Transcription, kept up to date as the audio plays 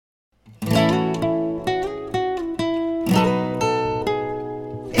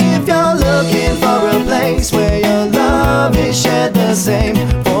place where your love is shared the same.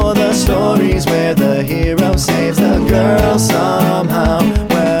 For the stories where the hero saves the girl somehow.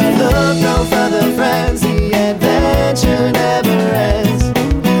 Where look no further, friends, the adventure never ends.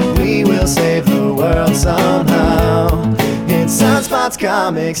 We will save the world somehow. It's Sunspots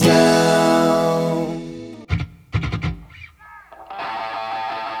Comics now.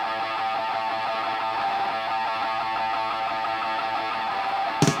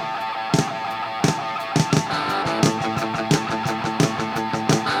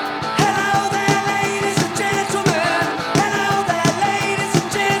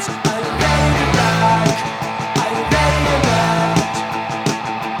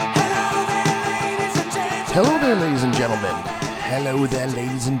 Hello there, ladies and gentlemen. Hello there,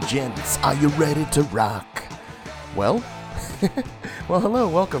 ladies and gents. Are you ready to rock? Well, hello,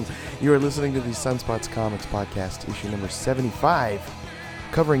 welcome. You are listening to the Sunspots Comics Podcast, issue number 75,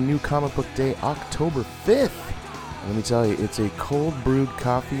 covering New Comic Book Day, October 5th. Let me tell you, it's a cold brewed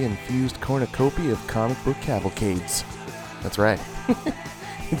coffee-infused cornucopia of comic book cavalcades. That's right.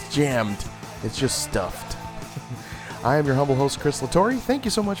 It's jammed. It's just stuffed. I am your humble host, Chris Latore. Thank you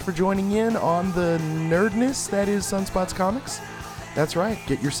so much for joining in on the nerdness that is Sunspots Comics. That's right,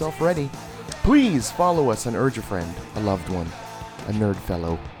 get yourself ready. Please follow us and urge a friend, a loved one, a nerd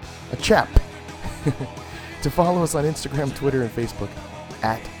fellow, a chap, to follow us on Instagram, Twitter, and Facebook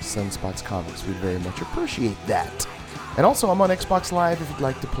at Sunspots Comics. We'd very much appreciate that. And also, I'm on Xbox Live if you'd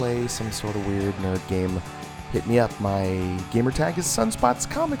like to play some sort of weird nerd game. Hit me up. My gamer tag is Sunspots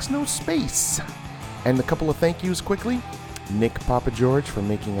Comics, no space. And a couple of thank yous quickly. Nick Papa George for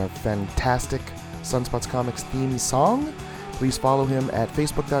making our fantastic Sunspots Comics theme song. Please follow him at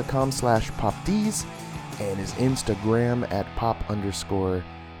facebook.com/popds and his Instagram at pop_Ds.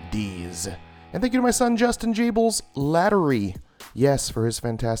 And thank you to my son Justin Jables Lattery. Yes, for his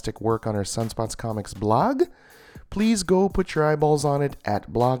fantastic work on our Sunspots Comics blog. Please go put your eyeballs on it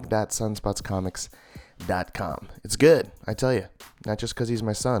at blog.sunspotscomics.com. It's good, I tell you. Not just because he's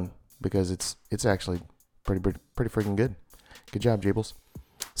my son, because it's actually pretty freaking good. Good job, Jables.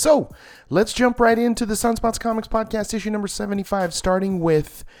 So, let's jump right into the Sunspots Comics Podcast, issue number 75, starting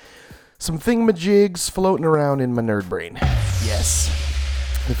with some thingamajigs floating around in my nerd brain. Yes.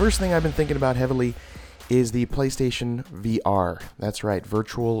 The first thing I've been thinking about heavily is the PlayStation VR. That's right,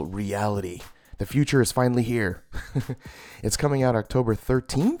 virtual reality. The future is finally here. It's coming out October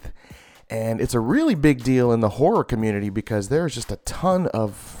 13th. And it's a really big deal in the horror community because there's just a ton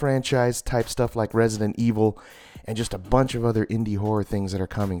of franchise type stuff like Resident Evil and just a bunch of other indie horror things that are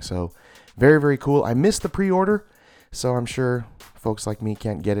coming. So very, very cool. I missed the pre-order, so I'm sure folks like me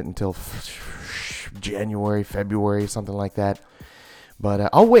can't get it until January, February, something like that. But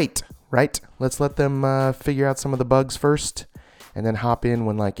I'll wait, right? Let's let them figure out some of the bugs first and then hop in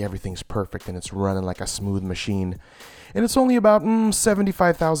when like everything's perfect and it's running like a smooth machine. And it's only about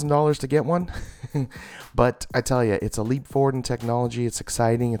 $75,000 to get one. But I tell you, it's a leap forward in technology. It's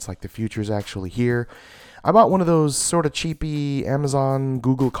exciting. It's like the future's actually here. I bought one of those sort of cheapy Amazon,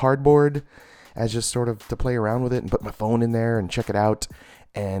 Google Cardboard as just sort of to play around with it and put my phone in there and check it out.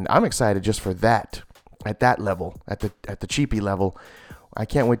 And I'm excited just for that, at that level, at the cheapy level. I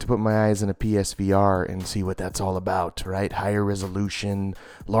can't wait to put my eyes in a PSVR and see what that's all about, right? Higher resolution,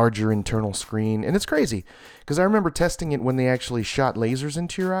 larger internal screen. And it's crazy because I remember testing it when they actually shot lasers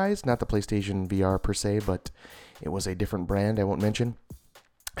into your eyes. Not the PlayStation VR per se, but it was a different brand I won't mention.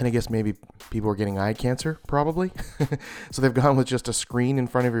 And I guess maybe people are getting eye cancer, probably. So they've gone with just a screen in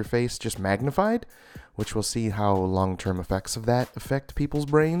front of your face, just magnified, which we'll see how long-term effects of that affect people's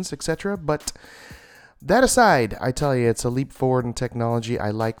brains, etc. But that aside, I tell you, it's a leap forward in technology. I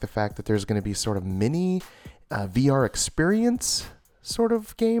like the fact that there's going to be sort of mini VR experience sort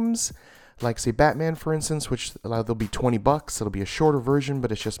of games, like say Batman, for instance, which they'll be $20. It'll be a shorter version,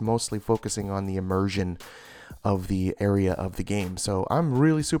 but it's just mostly focusing on the immersion of the area of the game. So I'm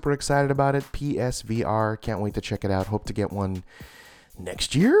really super excited about it. PSVR, can't wait to check it out. Hope to get one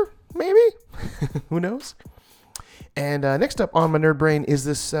next year, maybe? Who knows? And next up on my nerd brain is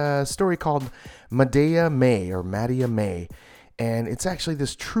this story called Madea May. And it's actually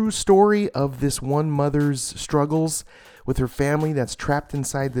this true story of this one mother's struggles with her family that's trapped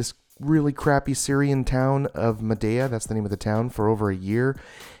inside this really crappy Syrian town of Madea. That's the name of the town, for over a year.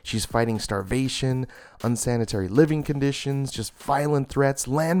 She's fighting starvation, unsanitary living conditions, just violent threats,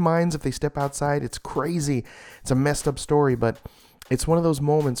 landmines if they step outside. It's crazy. It's a messed up story, but it's one of those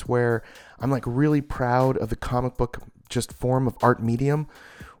moments where I'm like really proud of the comic book just form of art medium,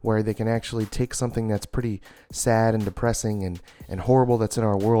 where they can actually take something that's pretty sad and depressing and horrible that's in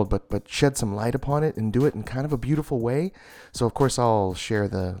our world, but shed some light upon it and do it in kind of a beautiful way. So, of course, I'll share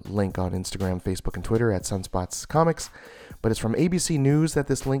the link on Instagram, Facebook, and Twitter at Sunspots Comics. But it's from ABC News that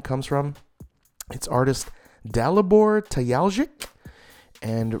this link comes from. It's artist Dalibor Tajaljic,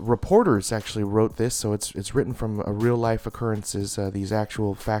 and reporters actually wrote this, so it's written from a real-life occurrences, these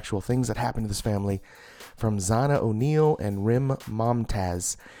actual factual things that happened to this family, from Zana O'Neill and Rim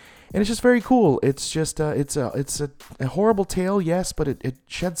Momtaz. And it's just very cool. It's just it's a horrible tale, yes, but it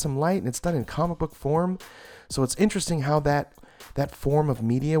sheds some light, and it's done in comic book form. So it's interesting how that form of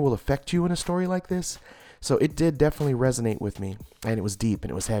media will affect you in a story like this. So it did definitely resonate with me, and it was deep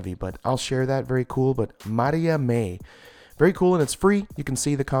and it was heavy, but I'll share that. Very cool. But Maria May, very cool, and it's free. You can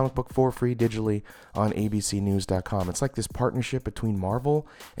see the comic book for free digitally on abcnews.com. It's like this partnership between Marvel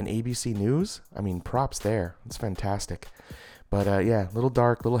and ABC News. I mean, props there. It's fantastic. But yeah, little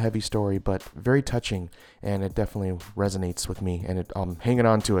dark, little heavy story, but very touching, and it definitely resonates with me, and I'm hanging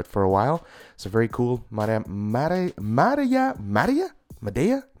on to it for a while. So very cool. Maria May,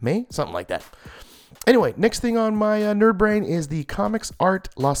 something like that. Anyway, next thing on my nerd brain is the Comics Art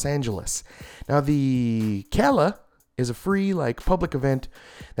Los Angeles. Now, the CALA is a free, public event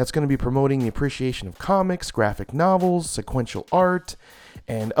that's going to be promoting the appreciation of comics, graphic novels, sequential art,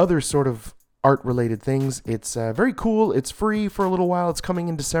 and other sort of art-related things. It's very cool. It's free for a little while. It's coming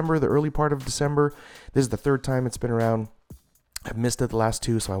in December, the early part of December. This is the third time it's been around. I've missed it the last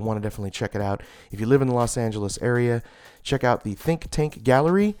two, so I want to definitely check it out. If you live in the Los Angeles area, check out the Think Tank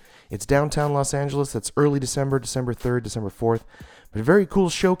Gallery. It's downtown Los Angeles. That's early December, December 3rd, December 4th. But a very cool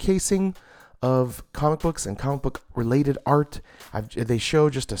showcasing of comic books and comic book related art. They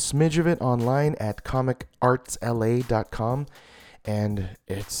show just a smidge of it online at comicartsla.com. And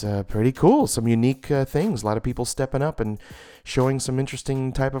it's pretty cool. Some unique things. A lot of people stepping up and showing some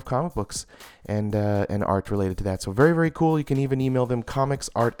interesting type of comic books and art related to that. So very, very cool. You can even email them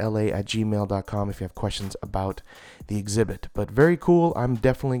comicsartla@gmail.com if you have questions about the exhibit. But very cool. I'm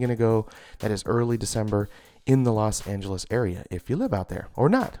definitely going to go. That is early December in the Los Angeles area. If you live out there or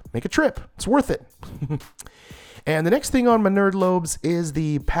not, make a trip. It's worth it. And the next thing on my nerd lobes is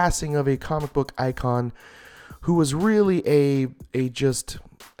the passing of a comic book icon who was really a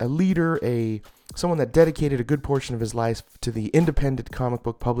leader, someone that dedicated a good portion of his life to the independent comic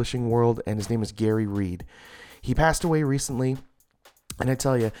book publishing world, and his name is Gary Reed. He passed away recently, and I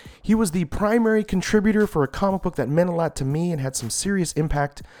tell you, he was the primary contributor for a comic book that meant a lot to me and had some serious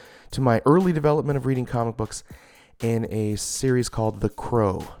impact to my early development of reading comic books, in a series called The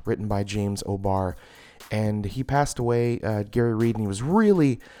Crow, written by James O'Barr. And he passed away, Gary Reed, and he was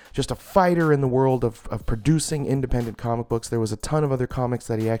really just a fighter in the world of producing independent comic books. There was a ton of other comics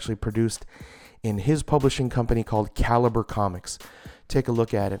that he actually produced in his publishing company called Caliber Comics. Take a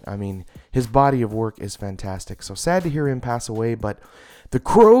look at it. I mean, his body of work is fantastic. So sad to hear him pass away, but The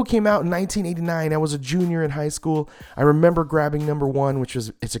Crow came out in 1989. I was a junior in high school. I remember grabbing number one,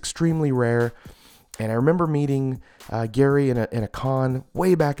 it's extremely rare. And I remember meeting Gary in a con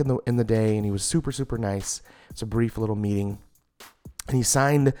way back in the day, and he was super, super nice. It's a brief little meeting. And he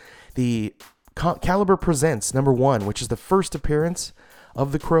signed the Caliber Presents number one, which is the first appearance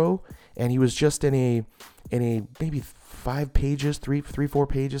of The Crow. And he was just in a maybe 5 pages, 4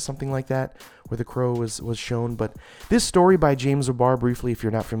 pages, something like that, where The Crow was shown. But this story by James O'Barr, briefly, if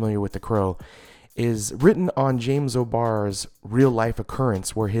you're not familiar with The Crow, is written on James O'Barr's real-life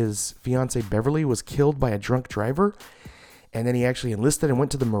occurrence where his fiancée Beverly was killed by a drunk driver, and then he actually enlisted and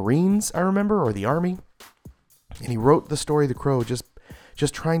went to the Marines, I remember, or the Army, and he wrote the story The Crow just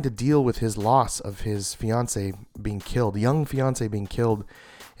trying to deal with his loss of his fiancée being killed, young fiancée being killed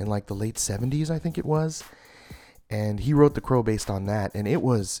in like the late 70s, I think it was, and he wrote The Crow based on that, and it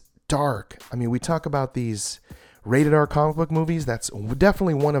was dark. I mean, we talk about these rated R comic book movies. That's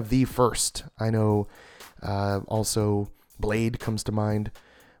definitely one of the first. I know also Blade comes to mind.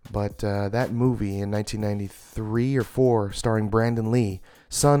 But that movie in 1993 or 4, starring Brandon Lee,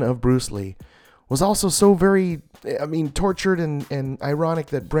 son of Bruce Lee, was also so very, tortured and ironic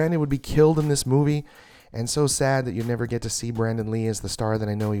that Brandon would be killed in this movie. And so sad that you never get to see Brandon Lee as the star that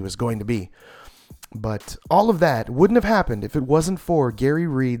I know he was going to be. But all of that wouldn't have happened if it wasn't for Gary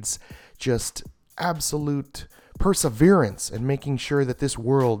Reed's just absolute perseverance and making sure that this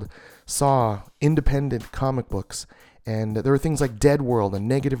world saw independent comic books. And there were things like Dead World and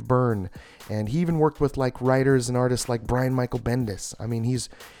Negative Burn, and he even worked with writers and artists like Brian Michael Bendis. I mean,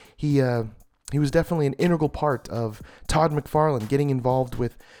 he was definitely an integral part of Todd McFarlane getting involved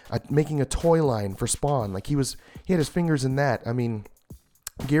with making a toy line for Spawn. He had his fingers in that. I mean,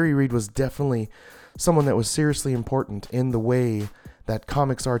 Gary Reed was definitely someone that was seriously important in the way that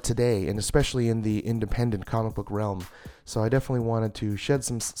comics are today, and especially in the independent comic book realm. So I definitely wanted to shed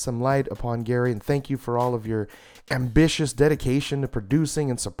some light upon Gary, and thank you for all of your ambitious dedication to producing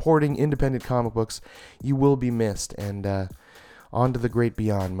and supporting independent comic books. You will be missed, and on to the great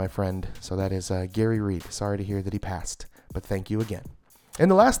beyond, my friend. So that is Gary Reed. Sorry to hear that he passed, but thank you again. And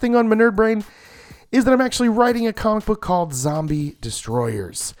the last thing on my nerd brain is that I'm actually writing a comic book called Zombie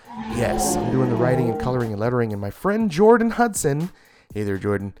Destroyers. Yes, I'm doing the writing and coloring and lettering, and my friend Jordan Hudson, hey there,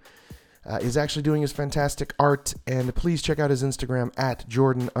 Jordan, is actually doing his fantastic art, and please check out his Instagram at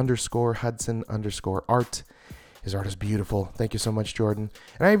Jordan_Hudson_art. His art is beautiful. Thank you so much, Jordan.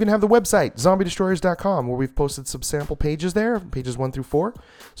 And I even have the website, zombiedestroyers.com, where we've posted some sample pages there, pages 1 through 4.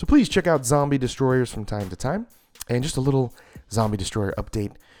 So please check out Zombie Destroyers from time to time. And just a little Zombie Destroyer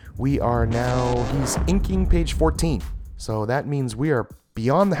update. He's inking page 14. So that means we are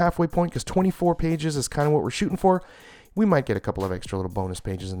beyond the halfway point, because 24 pages is kind of what we're shooting for. We might get a couple of extra little bonus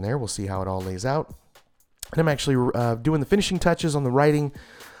pages in there. We'll see how it all lays out. And I'm actually doing the finishing touches on the writing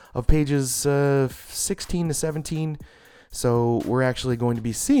of pages 16 to 17. So we're actually going to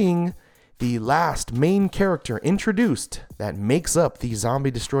be seeing the last main character introduced that makes up the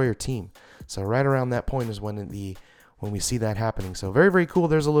Zombie Destroyer team. So right around that point is when we see that happening. So very, very cool.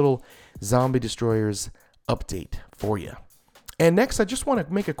 There's a little Zombie Destroyers update for you. And next, I just want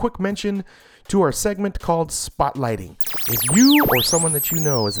to make a quick mention to our segment called Spotlighting. If you or someone that you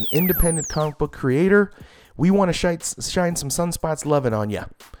know is an independent comic book creator, we want to shine some Sunspots loving on you.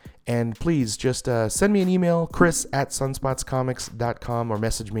 And please just send me an email, chris@sunspotscomics.com, or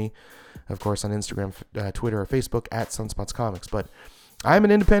message me, of course, on Instagram, Twitter, or Facebook at sunspotscomics. But I'm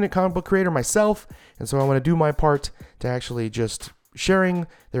an independent comic book creator myself, and so I want to do my part to actually just sharing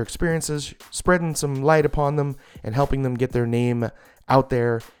their experiences, spreading some light upon them, and helping them get their name out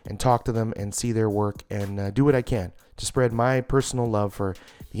there and talk to them and see their work, and do what I can to spread my personal love for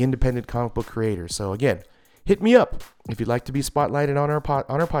the independent comic book creators. So again, hit me up if you'd like to be spotlighted on our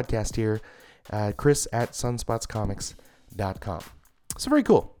podcast here, chris@sunspotscomics.com. So very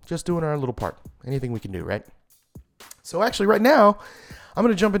cool. Just doing our little part. Anything we can do, right? So actually right now, I'm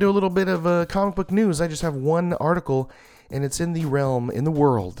going to jump into a little bit of comic book news. I just have one article, and it's in the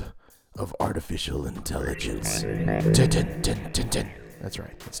world of artificial intelligence. Dun, dun, dun, dun, dun. That's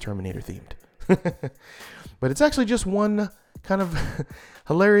right. It's Terminator themed. But it's actually just one kind of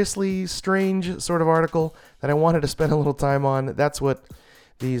hilariously strange sort of article that I wanted to spend a little time on. That's what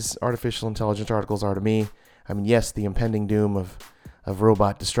these artificial intelligence articles are to me. I mean, yes, the impending doom of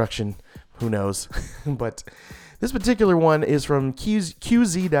robot destruction. Who knows? But this particular one is from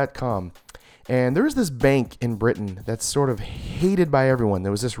QZ.com. And there is this bank in Britain that's sort of hated by everyone.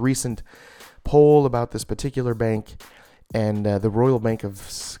 There was this recent poll about this particular bank, and the Royal Bank of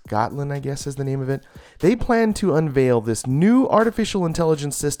Scotland, I guess is the name of it. They plan to unveil this new artificial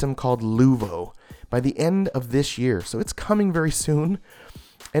intelligence system called Luvo by the end of this year. So it's coming very soon.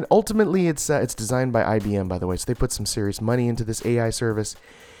 And ultimately, it's designed by IBM, by the way. So they put some serious money into this AI service.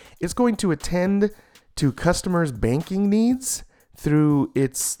 It's going to attend to customers' banking needs through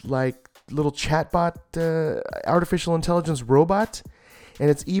its little chatbot artificial intelligence robot, and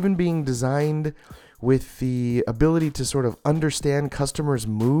it's even being designed with the ability to sort of understand customers'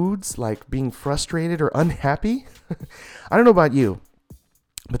 moods, like being frustrated or unhappy. I don't know about you,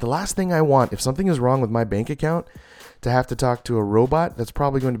 but the last thing I want, if something is wrong with my bank account, to have to talk to a robot that's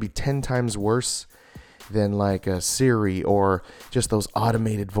probably going to be 10 times worse than like a Siri or just those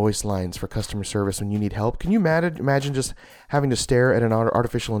automated voice lines for customer service when you need help. Can you imagine just having to stare at an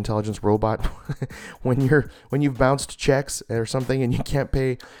artificial intelligence robot when you've bounced checks or something and you can't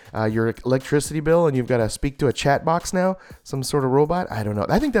pay your electricity bill and you've got to speak to a chat box now, some sort of robot? I don't know.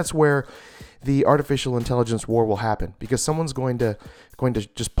 I think that's where the artificial intelligence war will happen, because someone's going to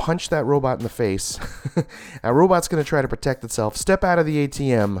just punch that robot in the face. That robot's going to try to protect itself. Step out of the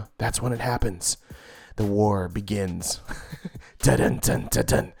ATM. That's when it happens. The war begins. Dun, dun, dun,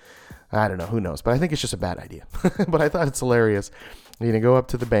 dun. I don't know. Who knows? But I think it's just a bad idea. But I thought it's hilarious. You're going to go up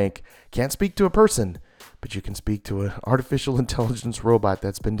to the bank. Can't speak to a person, but you can speak to an artificial intelligence robot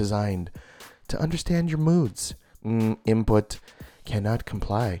that's been designed to understand your moods. Input. Cannot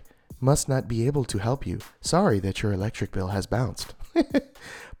comply. Must not be able to help you. Sorry that your electric bill has bounced.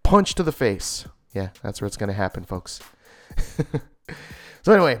 Punch to the face. Yeah, that's where it's going to happen, folks.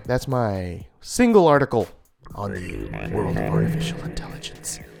 So anyway, that's my single article on the world of artificial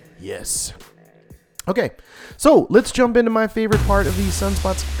intelligence. Yes. Okay, so let's jump into my favorite part of the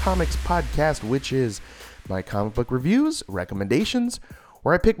Sunspots Comics podcast, which is my comic book reviews, recommendations,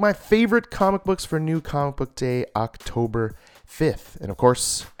 where I pick my favorite comic books for New Comic Book Day, October 5th. And of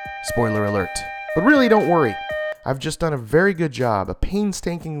course, spoiler alert. But really, don't worry. I've just done a very good job, a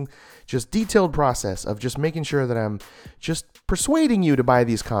painstaking, just detailed process of just making sure that I'm just persuading you to buy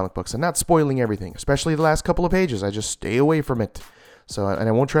these comic books and not spoiling everything, especially the last couple of pages. I just stay away from it. So, and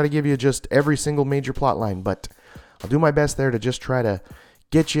I won't try to give you just every single major plot line, but I'll do my best there to just try to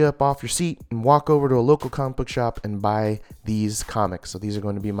get you up off your seat and walk over to a local comic book shop and buy these comics. So these are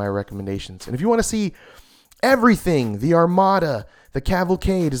going to be my recommendations. And if you want to see everything, the armada, the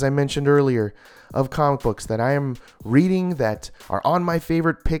cavalcade, as I mentioned earlier, of comic books that I am reading that are on my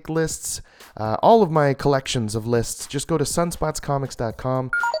favorite pick lists, all of my collections of lists, just go to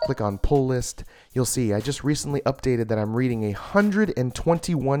sunspotscomics.com, click on pull list. You'll see I just recently updated that I'm reading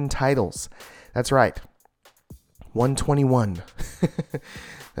 121 titles. That's right, 121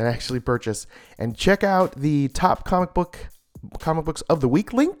 that I actually purchased. And check out the top comic books of the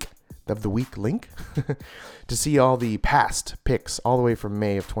week link to see all the past picks all the way from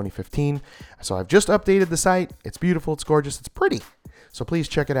May of 2015. So I've just updated the site. It's beautiful, it's gorgeous, it's pretty. So please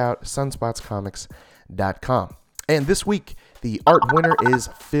check it out, sunspotscomics.com. And this week, the art winner is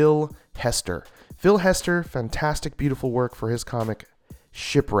Phil Hester. Phil Hester, fantastic, beautiful work for his comic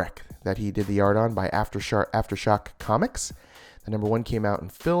Shipwreck that he did the art on by Aftershock Comics. The #1 came out, and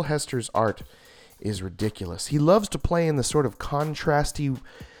Phil Hester's art is ridiculous. He loves to play in the sort of contrasty,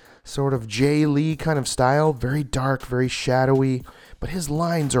 sort of Jay Lee kind of style, very dark, very shadowy, but his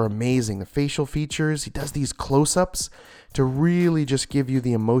lines are amazing. The facial features, he does these close-ups to really just give you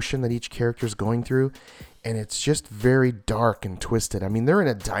the emotion that each character is going through, and it's just very dark and twisted. I mean, they're in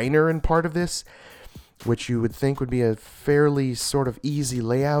a diner in part of this, which you would think would be a fairly sort of easy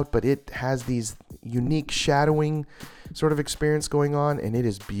layout, but it has these unique shadowing sort of experience going on, and it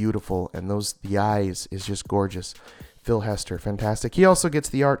is beautiful, and the eyes is just gorgeous. Phil Hester, fantastic. He also gets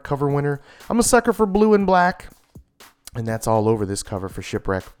the art cover winner. I'm a sucker for blue and black, and that's all over this cover for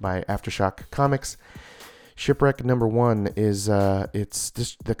Shipwreck by Aftershock Comics. Shipwreck #1 is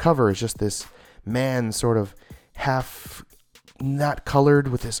the cover is just this man sort of half not colored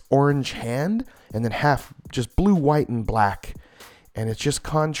with this orange hand, and then half just blue, white, and black. And it's just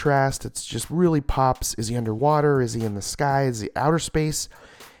contrast. It's just really pops. Is he underwater? Is he in the sky? Is he outer space?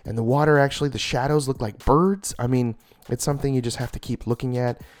 And the water, actually, the shadows look like birds. I mean, it's something you just have to keep looking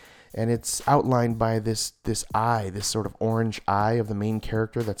at. And it's outlined by this eye, this sort of orange eye of the main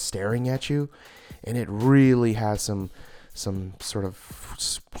character that's staring at you. And it really has some sort of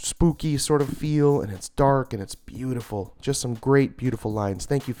spooky sort of feel, and it's dark, and it's beautiful. Just some great, beautiful lines.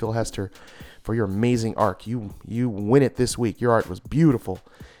 Thank you, Phil Hester, for your amazing art. You win it this week. Your art was beautiful.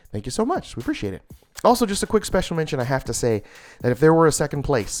 Thank you so much. We appreciate it. Also, just a quick special mention, I have to say that if there were a second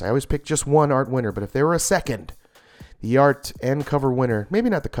place, I always pick just one art winner, but if there were a second, the art and cover winner, maybe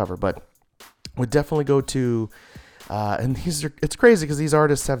not the cover, but would definitely go to, and it's crazy because these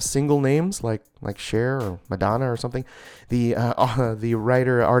artists have single names like Cher or Madonna or something. The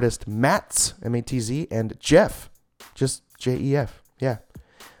writer artist Matz, M-A-T-Z, and Jeff, just J-E-F. Yeah.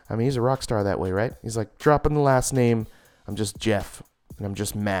 I mean, he's a rock star that way, right? He's like, dropping the last name, I'm just Jeff, and I'm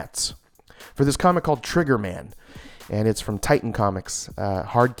just Matz. For this comic called Trigger Man, and it's from Titan Comics,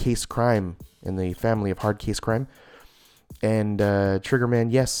 Hard Case Crime, in the family of Hard Case Crime. And Trigger Man,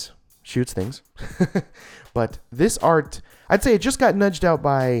 yes, shoots things. But this art, I'd say it just got nudged out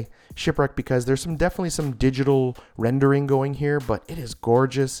by Shipwreck because there's definitely some digital rendering going here, but it is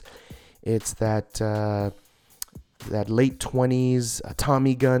gorgeous. It's that late 20s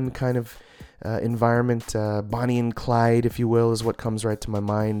Tommy gun kind of environment, Bonnie and Clyde, if you will, is what comes right to my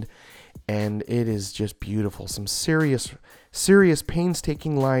mind. And it is just beautiful. Some serious,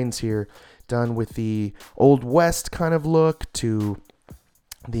 painstaking lines here, done with the Old West kind of look to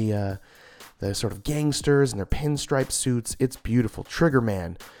the sort of gangsters and their pinstripe suits. It's beautiful. Trigger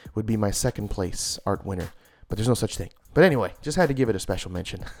Man would be my second place art winner, but there's no such thing. But anyway, just had to give it a special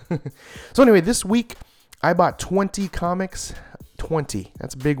mention. So anyway, this week I bought 20 comics. 20.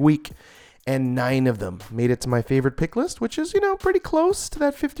 That's a big week. And 9 of them made it to my favorite pick list, which is, pretty close to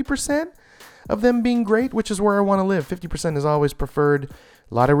that 50% of them being great, which is where I want to live. 50% is always preferred.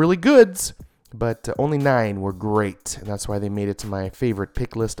 A lot of really goods, but only 9 were great. And that's why they made it to my favorite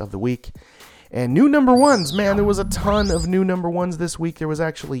pick list of the week. And new #1s, man, there was a ton of new #1s this week. There was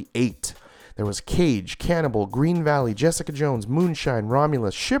actually 8. There was Cage, Cannibal, Green Valley, Jessica Jones, Moonshine,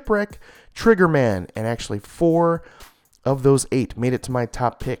 Romulus, Shipwreck, Trigger Man, and actually 4 of those 8 made it to my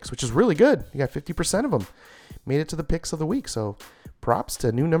top picks, which is really good. You got 50% of them made it to the picks of the week. So props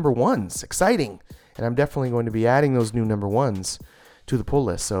to new #1s. Exciting. And I'm definitely going to be adding those new #1s to the pull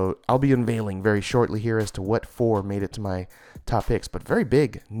list. So I'll be unveiling very shortly here as to what 4 made it to my top picks. But very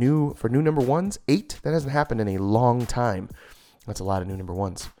big. For new #1s, 8. That hasn't happened in a long time. That's a lot of new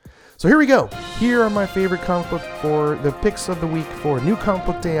 #1s. So here we go. Here are my favorite comic book for the picks of the week for New Comic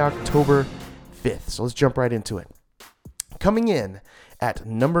Book Day, October 5th. So let's jump right into it. Coming in at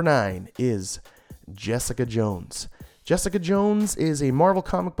number 9 is Jessica Jones. Jessica Jones is a Marvel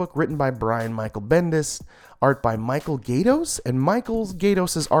comic book written by Brian Michael Bendis, art by Michael Gaydos, and Michael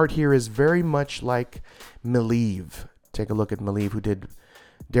Gaydos' art here is very much like Maleev. Take a look at Maleev, who did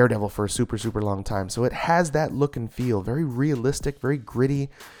Daredevil for a super, super long time. So it has that look and feel, very realistic, very gritty,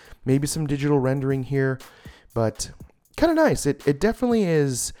 maybe some digital rendering here, but kind of nice. It definitely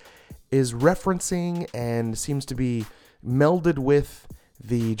is referencing and seems to be melded with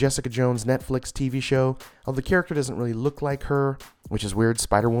the Jessica Jones Netflix TV show. Although the character doesn't really look like her, which is weird.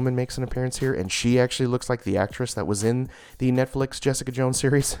 Spider-Woman makes an appearance here, and she actually looks like the actress that was in the Netflix Jessica Jones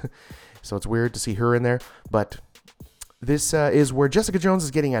series. So it's weird to see her in there. But this is where Jessica Jones is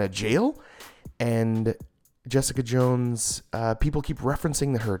getting out of jail, and Jessica Jones, people keep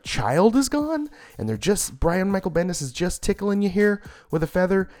referencing that her child is gone, and Brian Michael Bendis is just tickling you here with a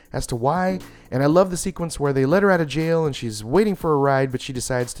feather as to why. And I love the sequence where they let her out of jail and she's waiting for a ride, but she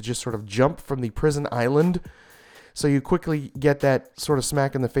decides to just sort of jump from the prison island. So you quickly get that sort of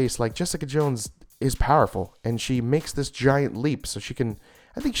smack in the face, like Jessica Jones is powerful, and she makes this giant leap, so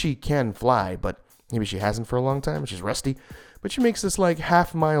I think she can fly, but maybe she hasn't for a long time, she's rusty, but she makes this like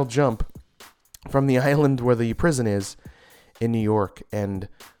half-mile jump from the island where the prison is in New York, and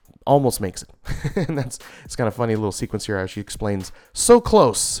almost makes it. And it's kind of funny little sequence here how she explains, so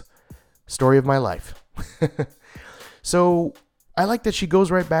close, story of my life. So I like that she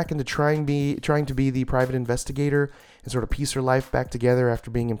goes right back into trying to be the private investigator and sort of piece her life back together after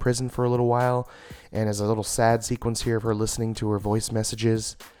being in prison for a little while. And there's a little sad sequence here of her listening to her voice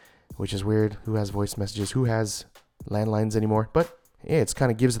messages, which is weird. Who has voice messages? Who has landlines anymore? But yeah, it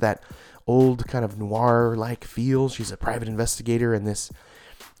kind of gives that old kind of noir-like feel. She's a private investigator, and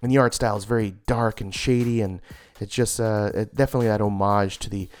the art style is very dark and shady, and it's just definitely that homage to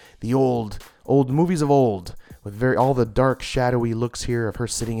the old movies of old, with all the dark, shadowy looks here of her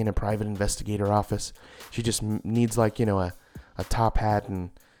sitting in a private investigator office. She just needs a top hat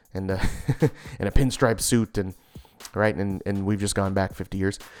and a and a pinstripe suit, and we've just gone back 50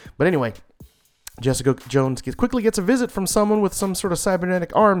 years. But anyway, Jessica Jones quickly gets a visit from someone with some sort of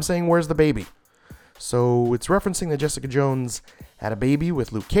cybernetic arm saying, "Where's the baby?" So it's referencing that Jessica Jones had a baby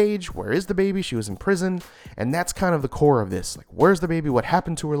with Luke Cage. Where is the baby? She was in prison. And that's kind of the core of this. Like, where's the baby? What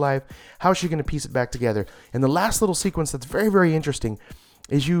happened to her life? How is she going to piece it back together? And the last little sequence that's very, very interesting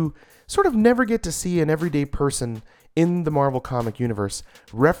is you sort of never get to see an everyday person in the Marvel comic universe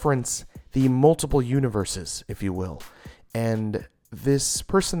reference the multiple universes, if you will. And this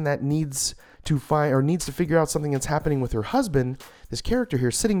person that needs to figure out something that's happening with her husband, this character here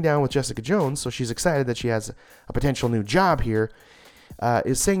sitting down with Jessica Jones, so she's excited that she has a potential new job here,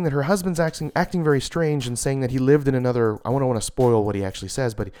 is saying that her husband's acting very strange, and saying that he lived in another, I don't want to spoil what he actually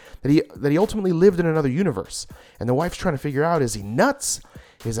says, but that he ultimately lived in another universe. And the wife's trying to figure out, is he nuts?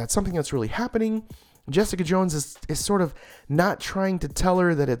 Is that something that's really happening? Jessica Jones is sort of not trying to tell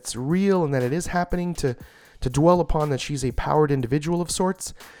her that it's real and that it is happening, to dwell upon that she's a powered individual of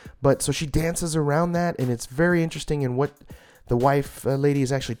sorts. But so she dances around that, and it's very interesting. And what the wife lady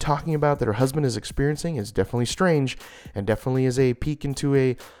is actually talking about that her husband is experiencing is definitely strange, and definitely is a peek into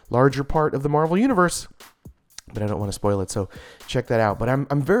a larger part of the Marvel universe. But I don't want to spoil it, so check that out. But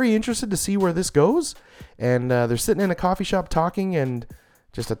I'm very interested to see where this goes. And they're sitting in a coffee shop talking, and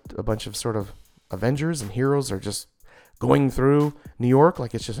just a bunch of sort of Avengers and heroes are just going through New York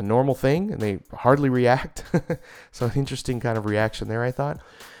like it's just a normal thing, and they hardly react. So an interesting kind of reaction there, I thought.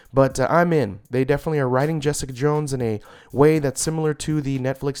 But I'm in. They definitely are writing Jessica Jones in a way that's similar to the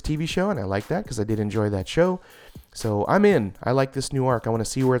Netflix TV show, and I like that because I did enjoy that show. So I'm in. I like this new arc. I want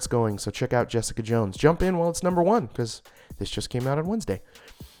to see where it's going. So check out Jessica Jones. Jump in while it's number 1, because this just came out on Wednesday.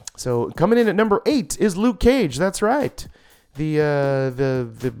 So coming in at number 8 is Luke Cage. That's right.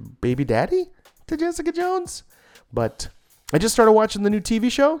 The baby daddy to Jessica Jones. But I just started watching the new TV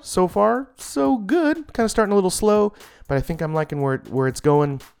show. So far, so good. Kind of starting a little slow, but I think I'm liking where it's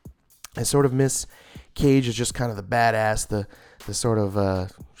going. I sort of miss Cage as just kind of the badass, the sort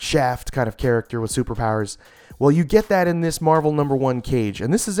of Shaft kind of character with superpowers. Well, you get that in this Marvel number 1 Cage,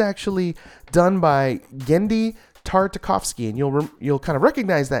 and this is actually done by Genndy Tartakovsky, and you'll kind of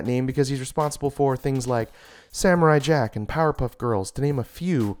recognize that name because he's responsible for things like Samurai Jack and Powerpuff Girls, to name a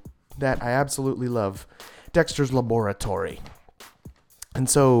few that I absolutely love. Dexter's Laboratory. And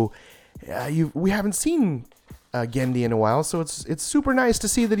so we haven't seen Genndy in a while, so it's super nice to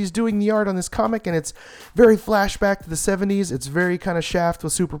see that he's doing the art on this comic, and it's very flashback to the 70s. It's very kind of Shaft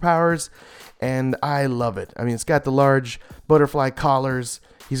with superpowers, and I love it. I mean, it's got the large butterfly collars.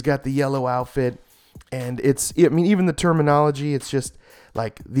 He's got the yellow outfit, and even the terminology, it's just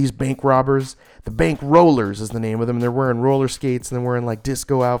like these bank robbers. The bank rollers is the name of them. And they're wearing roller skates, and they're wearing like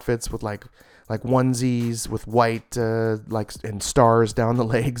disco outfits with like onesies with white and stars down the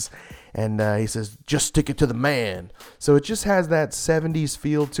legs. And he says, "Just stick it to the man." So it just has that 70s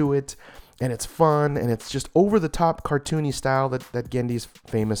feel to it, and it's fun, and it's just over the top cartoony style that Gendy's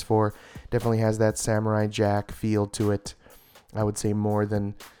famous for. Definitely has that Samurai Jack feel to it. I would say more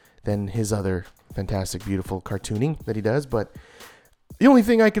than his other fantastic, beautiful cartooning that he does. But the only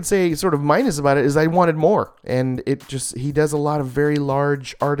thing I could say sort of minus about it is I wanted more. And he does a lot of very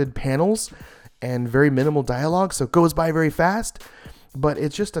large arted panels and very minimal dialogue, so it goes by very fast. But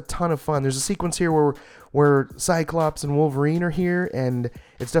it's just a ton of fun. There's a sequence here where Cyclops and Wolverine are here, and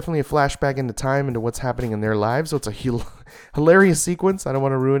it's definitely a flashback into time, into what's happening in their lives. So it's a hilarious sequence. I don't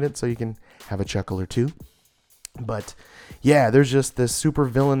want to ruin it, so you can have a chuckle or two. But yeah, there's just this super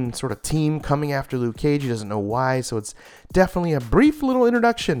villain sort of team coming after Luke Cage. He doesn't know why, so it's definitely a brief little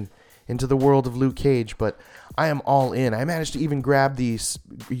introduction into the world of Luke Cage, but I am all in. I managed to even grab these.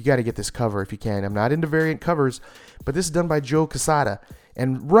 You got to get this cover if you can. I'm not into variant covers, but this is done by Joe Quesada.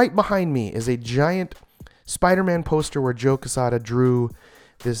 And right behind me is a giant Spider-Man poster where Joe Quesada drew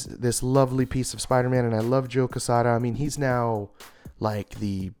this lovely piece of Spider-Man, and I love Joe Quesada. I mean, he's now like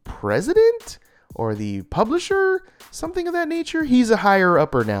the president or the publisher, something of that nature. He's a higher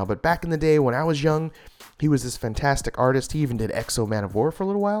upper now, but back in the day when I was young, he was this fantastic artist. He even did X-O Man of War for a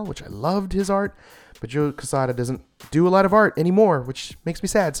little while, which I loved his art. But Joe Quesada doesn't do a lot of art anymore, which makes me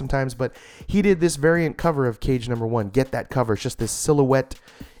sad sometimes. But he did this variant cover of Cage #1. Get that cover. It's just this silhouette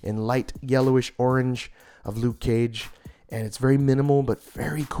in light yellowish orange of Luke Cage. And it's very minimal, but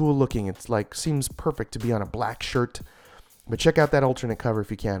very cool looking. It's like, seems perfect to be on a black shirt. But check out that alternate cover if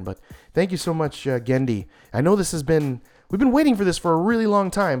you can. But thank you so much, Gendy. I know we've been waiting for this for a really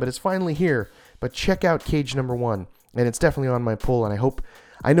long time, but it's finally here. But check out Cage #1. And it's definitely on my pull, and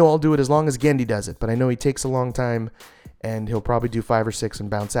I know I'll do it as long as Gendy does it, but I know he takes a long time, and he'll probably do 5 or 6 and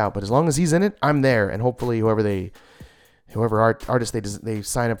bounce out. But as long as he's in it, I'm there, and hopefully whoever artist they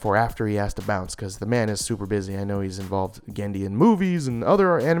sign up for after he has to bounce, because the man is super busy. I know he's involved, Gendy, in movies and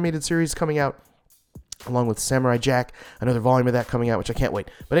other animated series coming out, along with Samurai Jack, another volume of that coming out, which I can't wait.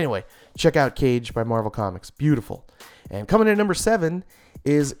 But anyway, check out Cage by Marvel Comics. Beautiful. And coming in at number 7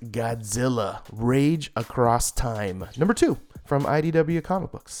 is Godzilla, Rage Across Time. Number 2 from IDW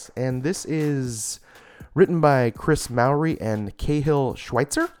Comic Books. And this is written by Chris Mowry and Cahill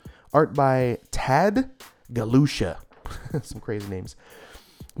Schweitzer. Art by Tad Galusha. Some crazy names.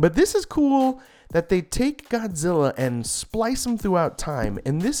 But this is cool that they take Godzilla and splice him throughout time.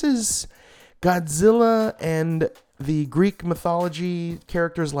 And this is Godzilla and the Greek mythology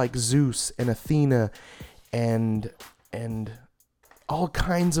characters like Zeus and Athena and all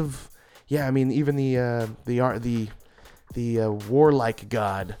kinds of, even the warlike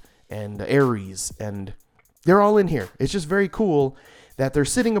god and Ares, and they're all in here. It's just very cool that they're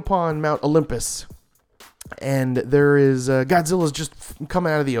sitting upon Mount Olympus, and there is Godzilla's just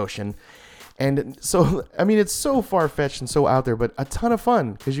coming out of the ocean. And so, it's so far-fetched and so out there, but a ton of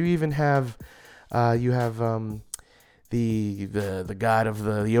fun, because you even have the god of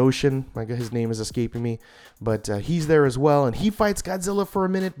the ocean. His name is escaping me, but he's there as well, and he fights Godzilla for a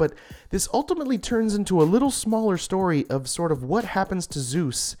minute. But this ultimately turns into a little smaller story of sort of what happens to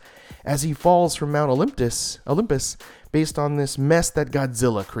Zeus as he falls from Mount Olympus, based on this mess that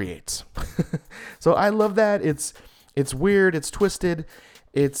Godzilla creates. So I love that. It's weird. It's twisted.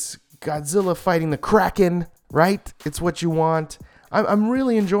 It's Godzilla fighting the Kraken, right? It's what you want. I'm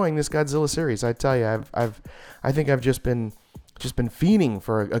really enjoying this Godzilla series. I tell you, I think I've just been fiending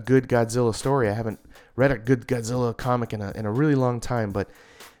for a good Godzilla story. I haven't read a good Godzilla comic in a really long time, but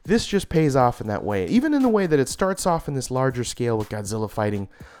this just pays off in that way. Even in the way that it starts off in this larger scale with Godzilla fighting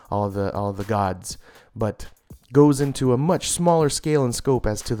all of the gods, but goes into a much smaller scale and scope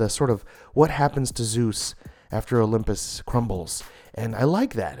as to the sort of what happens to Zeus after Olympus crumbles. And I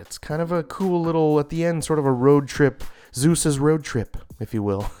like that. It's kind of a cool little, at the end, sort of a road trip, Zeus's road trip, if you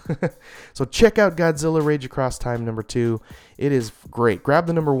will. So check out Godzilla Rage Across Time #2. It is great. Grab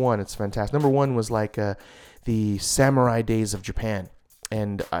the #1. It's fantastic. #1 was like the samurai days of Japan.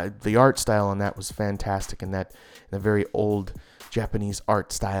 And the art style on that was fantastic, in the very old Japanese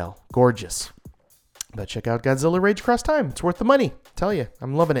art style. Gorgeous. But check out Godzilla Rage Across Time. It's worth the money. Tell you,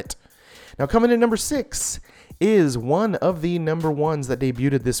 I'm loving it. Now coming in #6 is one of the #1s that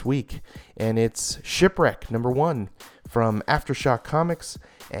debuted this week, and it's Shipwreck #1 from Aftershock Comics,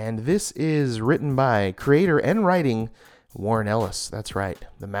 and this is written by creator and writing Warren Ellis. That's right,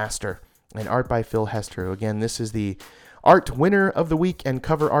 the master, and art by Phil Hester. Again, this is the art winner of the week and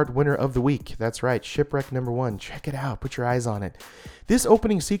cover art winner of the week. That's right, Shipwreck #1. Check it out. Put your eyes on it. This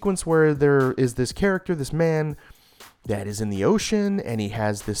opening sequence where there is this character, this man that is in the ocean, and he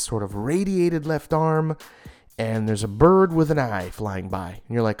has this sort of radiated left arm, and there's a bird with an eye flying by.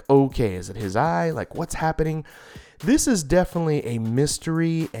 And you're like, okay, is it his eye? Like, what's happening? This is definitely a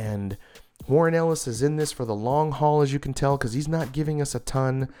mystery, and Warren Ellis is in this for the long haul, as you can tell, because he's not giving us a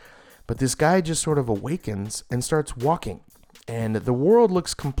ton. But this guy just sort of awakens and starts walking. And the world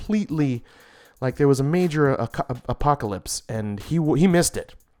looks completely like there was a major apocalypse, and he missed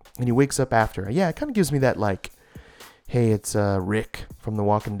it. And he wakes up after. Yeah, it kind of gives me that, like, hey, it's Rick from The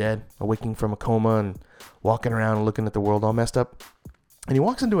Walking Dead, awaking from a coma and walking around and looking at the world all messed up. And he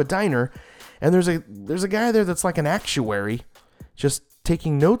walks into a diner, and there's a guy there that's like an actuary, just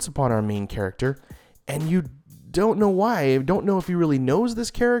taking notes upon our main character, and you don't know why. Don't know if he really knows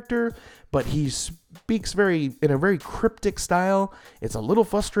this character, but he speaks in a very cryptic style. It's a little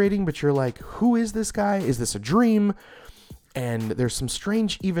frustrating, but you're like, who is this guy? Is this a dream? And there's some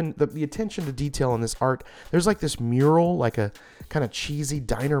strange, even the attention to detail in this art. There's like this mural, like a kind of cheesy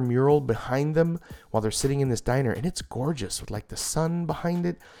diner mural behind them while they're sitting in this diner. And it's gorgeous with like the sun behind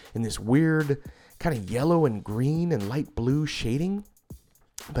it in this weird kind of yellow and green and light blue shading.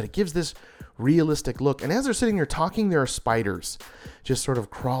 But it gives this realistic look. And as they're sitting there talking, there are spiders just sort of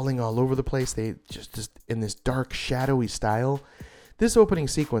crawling all over the place. They just in this dark, shadowy style. This opening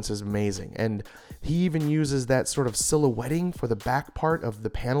sequence is amazing, and he even uses that sort of silhouetting for the back part of the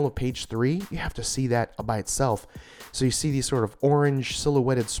panel of page 3. You have to see that by itself. So you see these sort of orange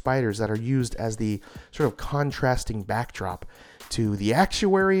silhouetted spiders that are used as the sort of contrasting backdrop to the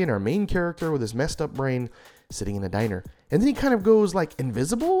actuary and our main character with his messed up brain sitting in a diner. And then he kind of goes like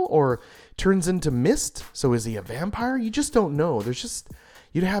invisible or turns into mist. So is he a vampire? You just don't know.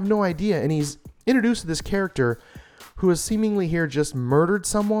 You have no idea. And he's introduced to this character who has seemingly here just murdered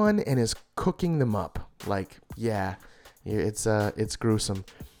someone and is cooking them up. Like, yeah, it's gruesome.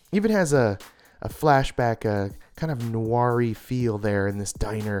 Even has a flashback, kind of noir-y feel there in this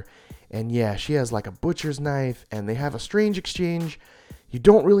diner. And yeah, she has like a butcher's knife, and they have a strange exchange. You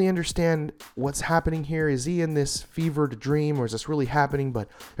don't really understand what's happening here. Is he in this fevered dream, or is this really happening? But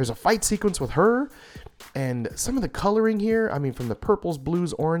there's a fight sequence with her, and some of the coloring here, I mean, from the purples,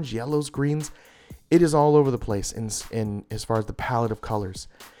 blues, orange, yellows, greens, it is all over the place in as far as the palette of colors.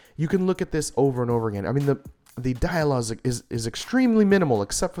 You can look at this over and over again. I mean, the dialogue is extremely minimal,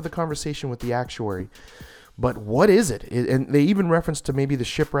 except for the conversation with the actuary. But what is it? And they even reference to maybe the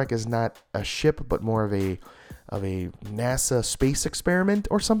shipwreck is not a ship, but more of a NASA space experiment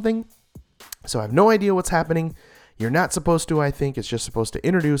or something. So I have no idea what's happening. You're not supposed to, I think. It's just supposed to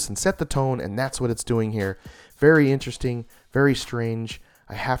introduce and set the tone, and that's what it's doing here. Very interesting, very strange.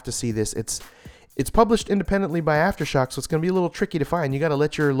 I have to see this. It's published independently by Aftershock, so it's going to be a little tricky to find. You got to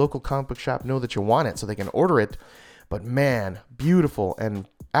let your local comic book shop know that you want it so they can order it. But man, beautiful, and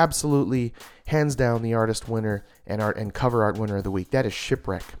absolutely hands down the artist winner and art and cover art winner of the week. That is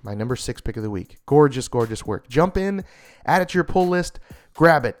Shipwreck, my number 6 pick of the week. Gorgeous, gorgeous work. Jump in, add it to your pull list,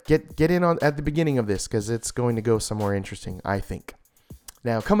 grab it, get in on at the beginning of this because it's going to go somewhere interesting, I think.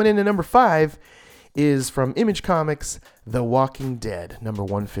 Now, coming in at number 5 is from Image Comics, The Walking Dead, number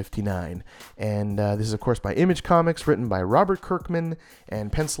 159. And this is, of course, by Image Comics, written by Robert Kirkman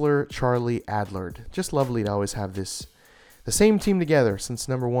and penciler Charlie Adlard. Just lovely to always have the same team together since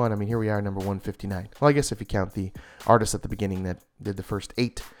number 1. I mean, here we are, number 159. Well, I guess if you count the artist at the beginning that did the first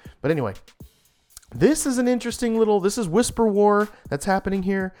 8. But anyway, this is an interesting this is Whisper War that's happening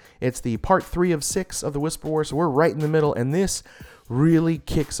here. It's the part 3 of 6 of the Whisper War, so we're right in the middle, and this really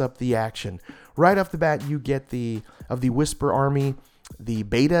kicks up the action. Right off the bat, you get the Whisper Army, the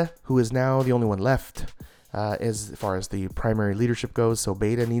Beta, who is now the only one left as far as the primary leadership goes. So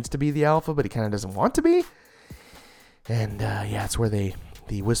Beta needs to be the alpha, but he kind of doesn't want to be. And yeah, it's where the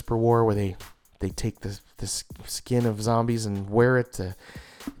Whisper War, where they take the skin of zombies and wear it to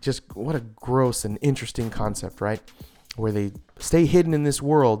just, what a gross and interesting concept, right? Where they stay hidden in this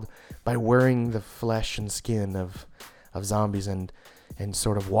world by wearing the flesh and skin of zombies and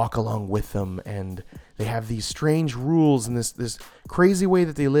sort of walk along with them. And they have these strange rules and this crazy way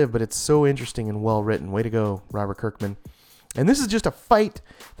that they live, but it's so interesting and well written. Way to go, Robert Kirkman. And this is just a fight.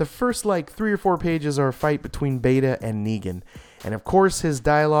 The first 3 or 4 pages are a fight between Beta and Negan. And of course his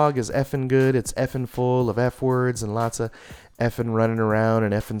dialogue is effing good. It's effing full of F words and lots of effing running around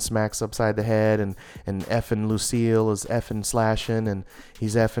and effing smacks upside the head and effing Lucille is effing slashing and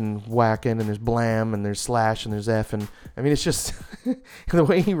he's effing whacking and there's blam and there's slash and there's effing. I mean, it's just the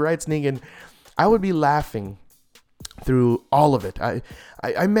way he writes Negan. I would be laughing through all of it. I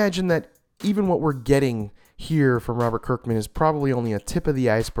imagine that even what we're getting here from Robert Kirkman is probably only a tip of the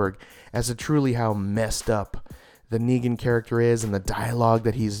iceberg as to truly how messed up the Negan character is and the dialogue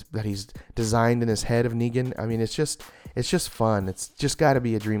that he's designed in his head of Negan. I mean, it's just fun. It's just got to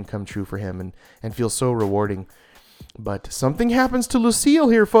be a dream come true for him and feels so rewarding. But something happens to Lucille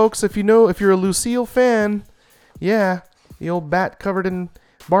here, folks. If you're a Lucille fan, yeah, the old bat covered in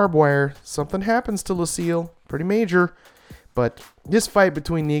barbed wire. Something happens to Lucille, pretty major. But this fight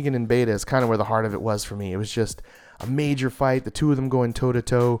between Negan and Beta is kind of where the heart of it was for me. It was just a major fight, the two of them going toe to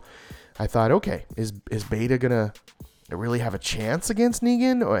toe. I thought, okay, is Beta gonna really have a chance against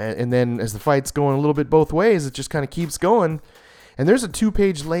Negan? And then as the fight's going a little bit both ways, it just kind of keeps going. And there's a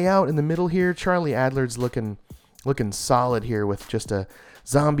 2-page layout in the middle here. Charlie Adler's looking solid here with just a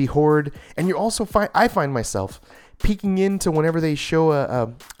zombie horde. And you also I find myself peeking into whenever they show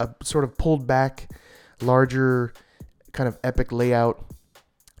a sort of pulled back, larger kind of epic layout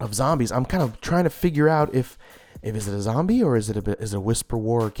of zombies. I'm kind of trying to figure out if is it a zombie or is it a Whisper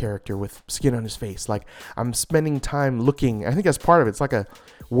War character with skin on his face. Like, I'm spending time looking. I think that's part of it. It's like a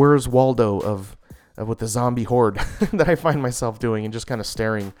Where's Waldo of with the zombie horde that I find myself doing and just kind of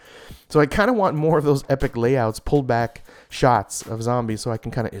staring. So I kind of want more of those epic layouts, pulled back shots of zombies, so I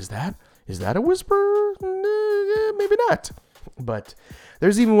can kind of, is that a Whisper? Maybe not. But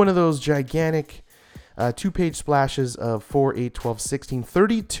there's even one of those gigantic 2-page splashes of 4, 8, 12, 16,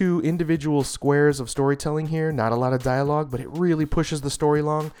 32 individual squares of storytelling here. Not a lot of dialogue, but it really pushes the story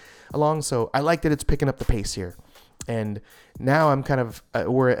along. So I like that it's picking up the pace here. And now I'm kind of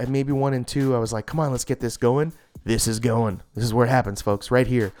where at maybe 1 and 2, I was like, come on, let's get this going. This is going. This is where it happens, folks, right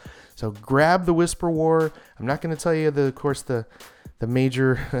here. So grab the Whisper War. I'm not going to tell you, the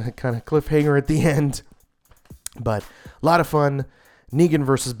major kind of cliffhanger at the end. But a lot of fun. Negan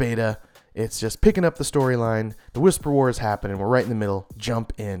versus Beta. It's just picking up the storyline. The Whisper War is happening. We're right in the middle.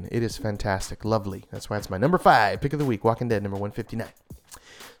 Jump in. It is fantastic. Lovely. That's why it's my number 5 pick of the week. Walking Dead, number 159.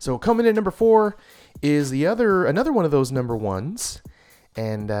 So coming in number 4 is another one of those number ones.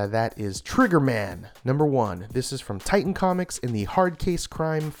 And that is Trigger Man, number 1. This is from Titan Comics in the Hard Case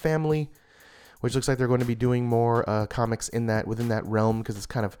Crime family, which looks like they're going to be doing more comics within that realm, because it's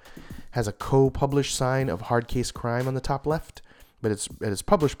kind of has a co-published sign of Hard Case Crime on the top left. But it's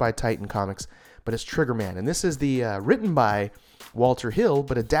published by Titan Comics, but it's Trigger Man. And this is the written by Walter Hill,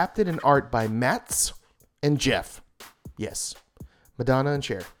 but adapted in art by Mats and Jeff. Yes, Madonna and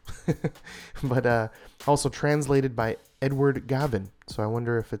Cher. But also translated by Edward Gavin. So I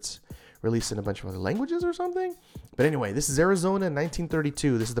wonder if it's released in a bunch of other languages or something. But anyway, this is Arizona in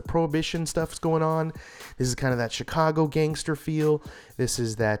 1932. This is the Prohibition stuff's going on. This is kind of that Chicago gangster feel. This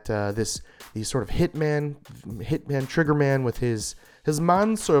is that these sort of hitman Trigger Man with his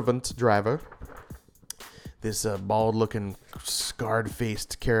manservant driver. This bald-looking,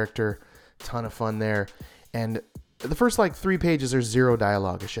 scarred-faced character. Ton of fun there. And the first 3 pages, there's zero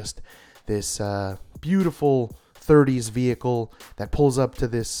dialogue. It's just this beautiful 30s vehicle that pulls up to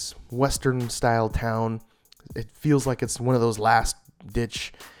this Western-style town. It feels like it's one of those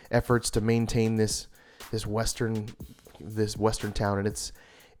last-ditch efforts to maintain this Western town, and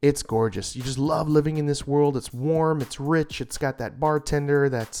it's gorgeous. You just love living in this world. It's warm, it's rich. It's got that bartender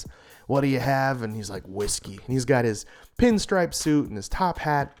that's, what do you have? And he's like, whiskey. And he's got his pinstripe suit and his top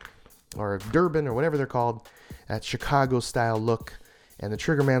hat, or Durban, or whatever they're called, that Chicago-style look. And the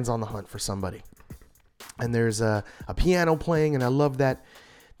Trigger Man's on the hunt for somebody. And there's a piano playing, and I love that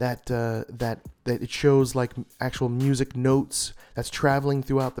it shows actual music notes that's traveling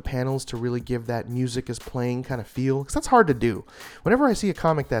throughout the panels to really give that music is playing kind of feel, because that's hard to do. Whenever I see a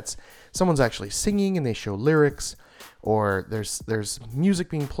comic that's someone's actually singing and they show lyrics, or there's music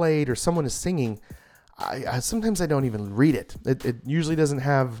being played, or someone is singing, I sometimes I don't even read it. It usually doesn't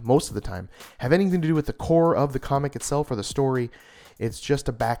have, most of the time, have anything to do with the core of the comic itself or the story. It's just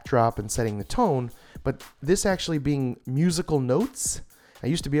a backdrop and setting the tone. But this actually being musical notes, I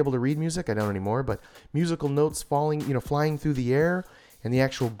used to be able to read music, I don't anymore, but musical notes flying through the air, and the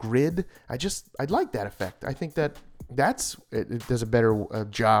actual grid, I'd like that effect. I think it does a better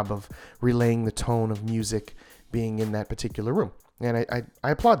job of relaying the tone of music being in that particular room. And I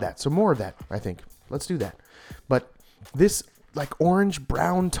applaud that. So more of that, I think. Let's do that. But this orange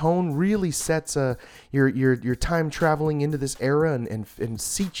brown tone really sets your time traveling into this era and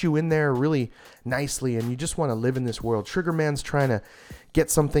seats you in there really nicely, and you just want to live in this world. Trigger Man's trying to get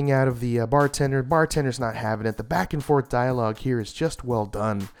something out of the bartender. Bartender's not having it. The back and forth dialogue here is just well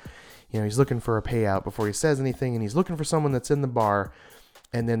done. He's looking for a payout before he says anything, and he's looking for someone that's in the bar,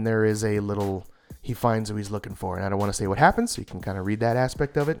 and then there is he finds who he's looking for. And I don't want to say what happens, so you can kind of read that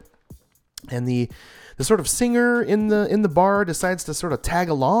aspect of it. And the sort of singer in the bar decides to sort of tag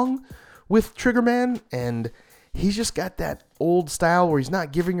along with Triggerman, and he's just got that old style where he's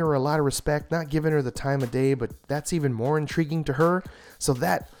not giving her a lot of respect, not giving her the time of day, but that's even more intriguing to her. So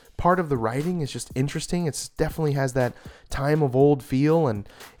that part of the writing is just interesting. It's definitely has that time of old feel, and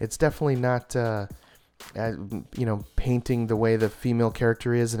it's definitely not, painting the way the female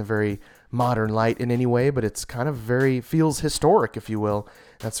character is in a very modern light in any way, but it's kind of feels historic, if you will.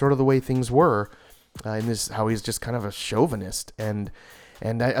 That's sort of the way things were in this, how he's just kind of a chauvinist. And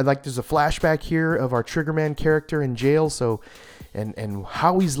I like, there's a flashback here of our Triggerman character in jail. So, and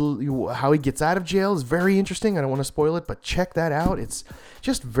how he gets out of jail is very interesting. I don't want to spoil it, but check that out. It's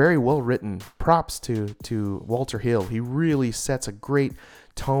just very well written. Props to Walter Hill. He really sets a great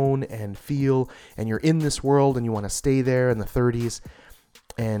tone and feel, and you're in this world and you want to stay there in the 30s.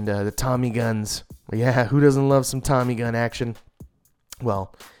 And the Tommy guns. Yeah, who doesn't love some Tommy gun action?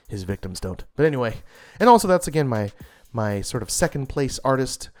 Well, his victims don't. But anyway, and also that's again my sort of second place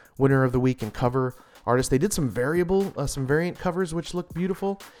artist winner of the week and cover artist. They did some variant covers which look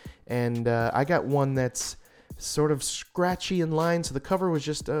beautiful, and I got one that's sort of scratchy in line. So the cover was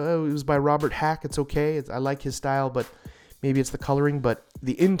just it was by Robert Hack. It's okay. I like his style, but maybe it's the coloring. But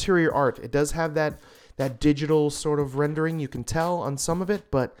the interior art, it does have that digital sort of rendering. You can tell on some of it,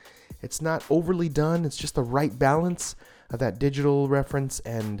 but it's not overly done. It's just the right balance of that digital reference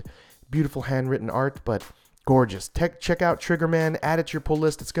and beautiful handwritten art, but gorgeous. Check out Triggerman. Add it to your pull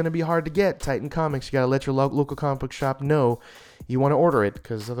list. It's going to be hard to get. Titan Comics. You got to let your local comic book shop know you want to order it,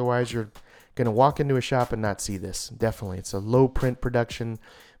 because otherwise you're going to walk into a shop and not see this. Definitely. It's a low print production,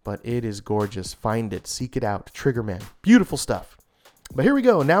 but it is gorgeous. Find it. Seek it out. Triggerman. Beautiful stuff. But here we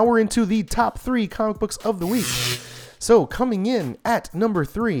go. Now we're into the top 3 comic books of the week. So coming in at number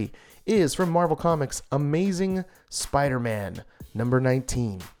 3 is from Marvel Comics, Amazing Spider-Man, number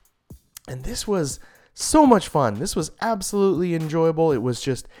 19. And this was so much fun. This was absolutely enjoyable. It was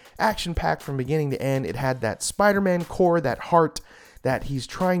just action-packed from beginning to end. It had that Spider-Man core, that heart, that he's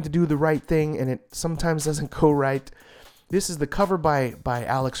trying to do the right thing, and it sometimes doesn't go right. This is the cover by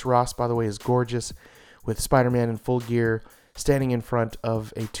Alex Ross, by the way, is gorgeous, with Spider-Man in full gear, standing in front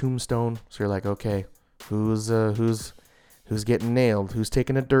of a tombstone. So you're like, okay, who's getting nailed? Who's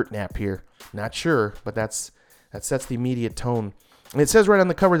taking a dirt nap here? Not sure, but that sets the immediate tone. And it says right on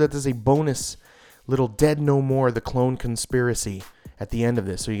the cover that there's a bonus little Dead No More, the Clone Conspiracy at the end of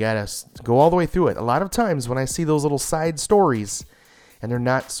this. So you gotta go all the way through it. A lot of times when I see those little side stories and they're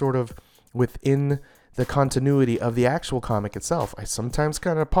not sort of within the continuity of the actual comic itself, I sometimes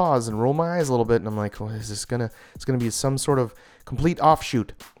kind of pause and roll my eyes a little bit, and I'm like, well, it's gonna be some sort of complete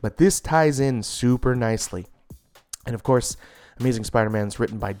offshoot. But this ties in super nicely. And of course, Amazing Spider-Man is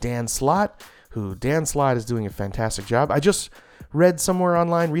written by Dan Slott, who Dan Slott is doing a fantastic job. I just read somewhere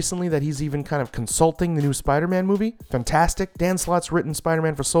online recently that he's even kind of consulting the new Spider-Man movie. Fantastic. Dan Slott's written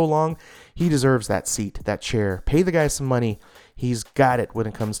Spider-Man for so long. He deserves that seat, that chair. Pay the guy some money. He's got it when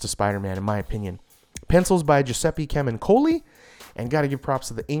it comes to Spider-Man, in my opinion. Pencils by Giuseppe Camuncoli. And got to give props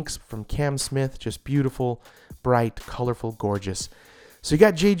to the inks from Cam Smith. Just beautiful, bright, colorful, gorgeous. So you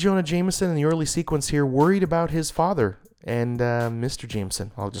got J. Jonah Jameson in the early sequence here, worried about his father. And Mr.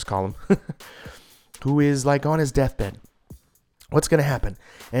 Jameson, I'll just call him, who is like on his deathbed. What's going to happen?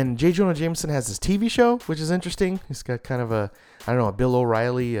 And J. Jonah Jameson has this TV show, which is interesting. He's got kind of a Bill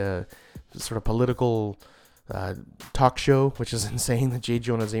O'Reilly, sort of political talk show, which is insane. That J.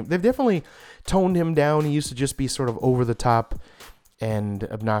 Jonah Jameson, they've definitely toned him down. He used to just be sort of over the top and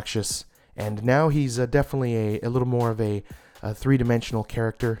obnoxious. And now he's definitely a little more of a three-dimensional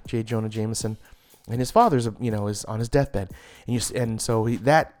character, J. Jonah Jameson. And his father's, is on his deathbed. And so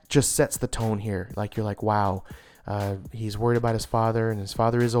that just sets the tone here. Like, you're like, wow, he's worried about his father, and his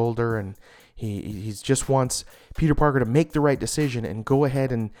father is older, and he just wants Peter Parker to make the right decision and go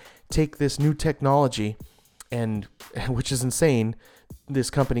ahead and take this new technology, and which is insane,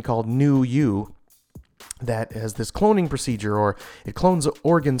 this company called New You, that has this cloning procedure, or it clones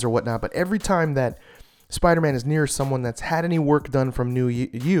organs or whatnot. But every time that Spider-Man is near someone that's had any work done from New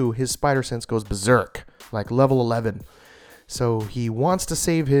You, his spider sense goes berserk, like level 11. So he wants to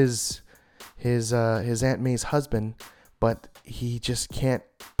save his Aunt May's husband, but he just can't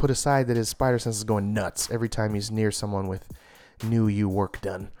put aside that his spider sense is going nuts every time he's near someone with New You work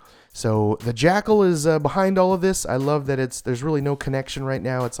done. So the Jackal is behind all of this. I love that there's really no connection right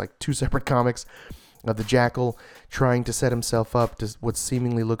now. It's like two separate comics of the Jackal trying to set himself up to what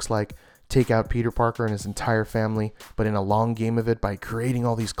seemingly looks like take out Peter Parker and his entire family, but in a long game of it by creating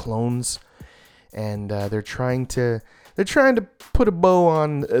all these clones. And they're trying to put a bow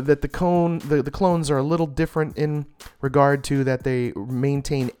on that. The clones are a little different in regard to that they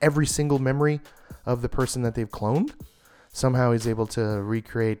maintain every single memory of the person that they've cloned. somehow he's able to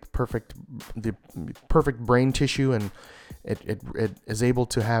recreate the perfect brain tissue, and it is able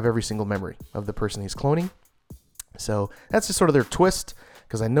to have every single memory of the person he's cloning. So that's just sort of their twist,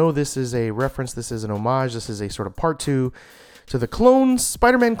 because I know this is a reference, this is an homage, this is a sort of part 2 to the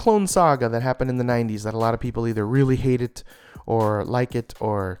Spider-Man clone saga that happened in the 90s, that a lot of people either really hate it or like it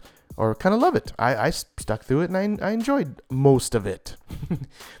or kind of love it. I stuck through it, and I enjoyed most of it.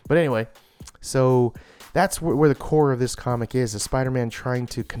 But anyway, so that's where the core of this comic is Spider-Man trying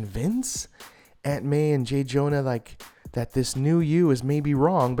to convince Aunt May and J. Jonah that this new you is maybe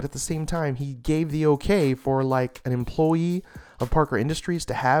wrong, but at the same time, he gave the okay for like an employee of Parker Industries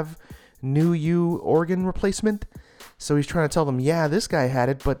to have new you organ replacement. So he's trying to tell them, yeah, this guy had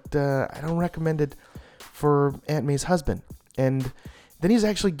it, but I don't recommend it for Aunt May's husband. And then he's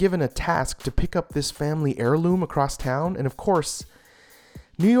actually given a task to pick up this family heirloom across town. And of course,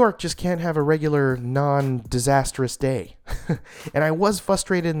 New York just can't have a regular non-disastrous day. And I was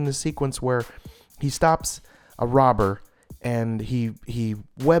frustrated in the sequence where he stops a robber and he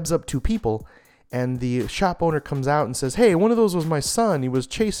webs up 2 people, and the shop owner comes out and says, hey, one of those was my son. He was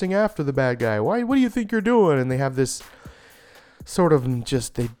chasing after the bad guy. What do you think you're doing? And they have this sort of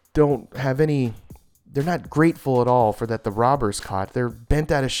just, they don't have any, they're not grateful at all for that the robber's caught. They're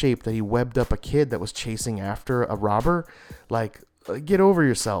bent out of shape that he webbed up a kid that was chasing after a robber. Like, get over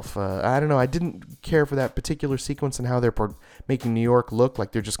yourself. I don't know. I didn't care for that particular sequence and how they're making New York look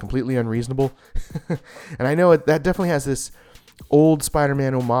like they're just completely unreasonable. And I know that definitely has this old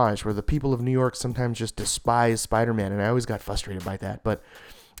Spider-Man homage where the people of New York sometimes just despise Spider-Man, and I always got frustrated by that. But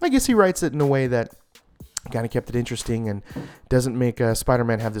I guess he writes it in a way that kind of kept it interesting and doesn't make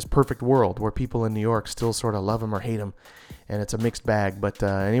Spider-Man have this perfect world where people in New York still sort of love him or hate him, and it's a mixed bag. But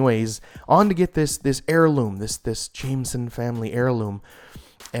anyway, he's on to get this heirloom, this Jameson family heirloom,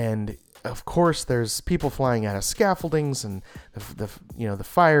 and of course there's people flying out of scaffoldings, and the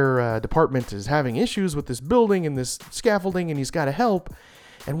fire department is having issues with this building and this scaffolding, and he's got to help.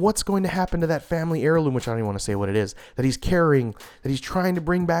 And what's going to happen to that family heirloom, which I don't even want to say what it is, that he's carrying, that he's trying to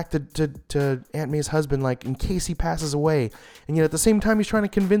bring back to Aunt May's husband, like, in case he passes away. And yet at the same time, he's trying to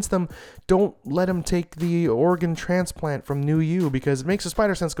convince them, don't let him take the organ transplant from New You, because it makes the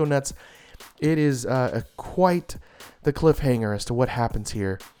Spider-Sense go nuts. It is quite the cliffhanger as to what happens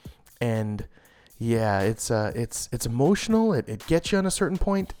here. And yeah, it's emotional. It gets you on a certain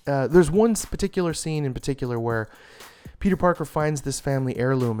point. There's one particular scene in particular where Peter Parker finds this family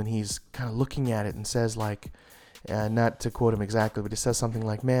heirloom, and he's kind of looking at it and says, like, not to quote him exactly, but he says something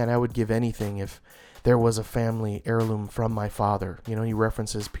like, man, I would give anything if there was a family heirloom from my father. You know, he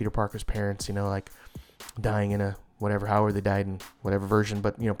references Peter Parker's parents, you know, like dying in a whatever, however they died in whatever version,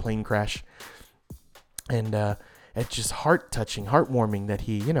 but, you know, plane crash. And it's just heart-touching, heartwarming that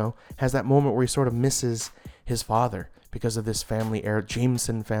he, you know, has that moment where he sort of misses his father because of this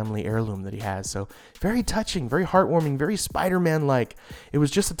Jameson family heirloom that he has. So very touching, very heartwarming, very Spider-Man-like. It was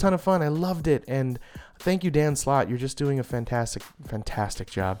just a ton of fun. I loved it. And thank you, Dan Slott. You're just doing a fantastic,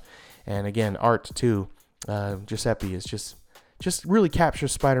 fantastic job. And again, art too. Giuseppe is just really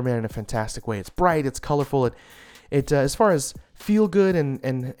captures Spider-Man in a fantastic way. It's bright, it's colorful. It as far as feel good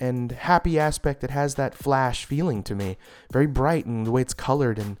and happy aspect, it has that Flash feeling to me. Very bright in the way it's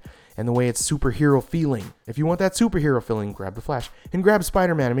colored and the way it's superhero feeling. If you want that superhero feeling, grab the Flash and grab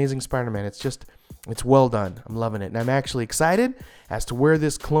Spider-Man, Amazing Spider-Man. It's well done. I'm loving it. And I'm actually excited as to where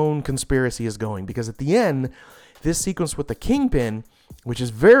this clone conspiracy is going, because at the end, this sequence with the Kingpin, which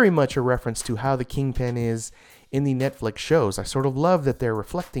is very much a reference to how the Kingpin is in the Netflix shows. I sort of love that they're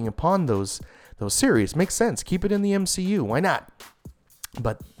reflecting upon those series. Makes sense. Keep it in the MCU. Why not?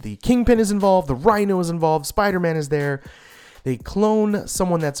 But the Kingpin is involved. The Rhino is involved. Spider-Man is there. They clone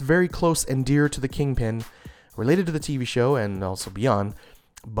someone that's very close and dear to the Kingpin, related to the TV show and also beyond.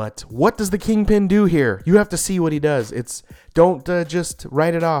 But what does the Kingpin do here? You have to see what he does. Don't just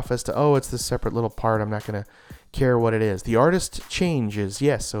write it off as to, oh, it's this separate little part. I'm not going to care what it is. The artist changes,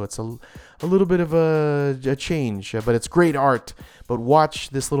 yes, so it's a little bit of a change, but it's great art. But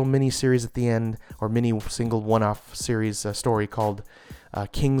watch this little mini series at the end, or mini single one-off series story called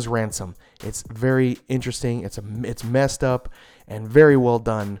King's Ransom. It's very interesting. It's messed up and very well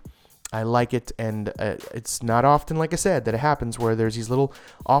done. I like it, and it's not often, like I said, that it happens where there's these little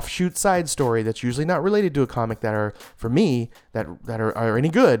offshoot side story that's usually not related to a comic that are, for me, that are any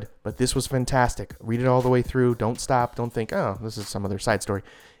good, but this was fantastic. Read it all the way through. Don't stop. Don't think, oh, this is some other side story.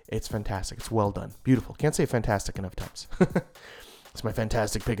 It's fantastic. It's well done. Beautiful. Can't say fantastic enough times. It's my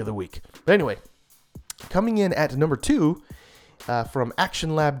fantastic pick of the week. But anyway, coming in at number 2 from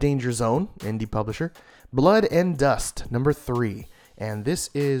Action Lab Danger Zone, indie publisher, Blood and Dust, number 3. And this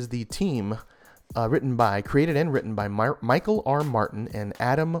is the team created and written by Michael R. Martin and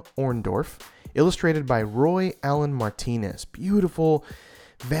Adam Orndorff, illustrated by Roy Allen Martinez. Beautiful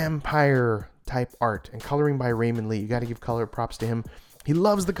vampire type art, and coloring by Raymond Lee. You got to give color props to him. He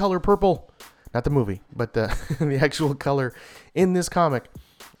loves the color purple. Not the movie, but the actual color in this comic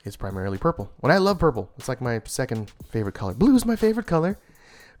is primarily purple. When I love purple, it's like my second favorite color. Blue's my favorite color.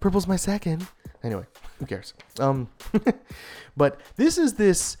 Purple's my second. Anyway, who cares? But this is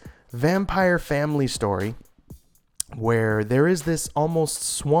this vampire family story where there is this almost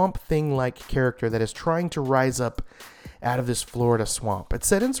Swamp Thing-like character that is trying to rise up out of this Florida swamp. It's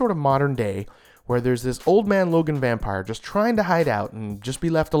set in sort of modern day where there's this old man Logan vampire just trying to hide out and just be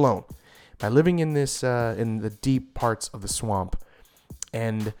left alone by living in this in the deep parts of the swamp.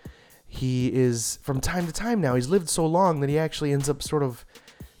 And he is, from time to time now, he's lived so long that he actually ends up sort of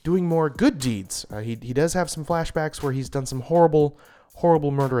doing more good deeds. He does have some flashbacks where he's done some horrible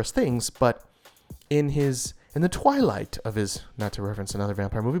murderous things, but in the twilight of his, not to reference another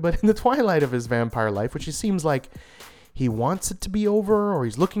vampire movie, but in the twilight of his vampire life, which it seems like he wants it to be over, or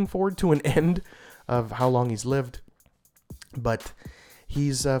he's looking forward to an end of how long he's lived. But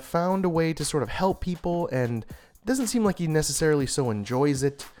he's found a way to sort of help people, and it doesn't seem like he necessarily so enjoys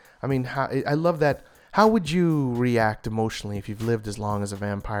it. I mean, I love that. How would you react emotionally if you've lived as long as a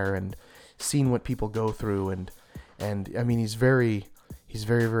vampire and seen what people go through? And I mean, he's very,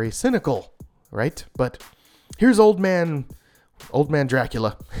 very cynical, right? But here's old man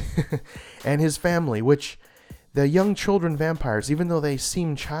Dracula and his family, which the young children vampires, even though they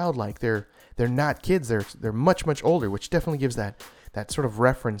seem childlike, they're not kids. They're much, much older, which definitely gives that sort of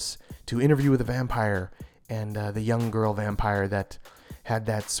reference to Interview with a Vampire and the young girl vampire that had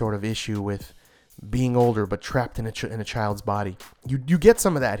that sort of issue with being older but trapped in a child's body. You get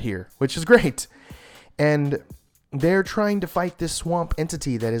some of that here, which is great. And they're trying to fight this swamp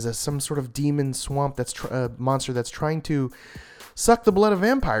entity that is some sort of demon swamp monster that's trying to suck the blood of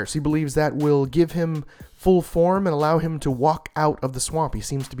vampires. He believes that will give him full form and allow him to walk out of the swamp. He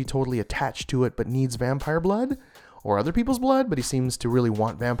seems to be totally attached to it but needs vampire blood or other people's blood, but he seems to really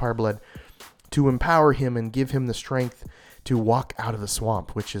want vampire blood to empower him and give him the strength to walk out of the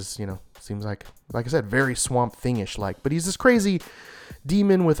swamp, which is, seems like I said, very Swamp Thing-ish like. But he's this crazy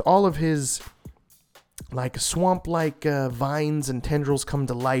demon with all of his like swamp-like vines and tendrils come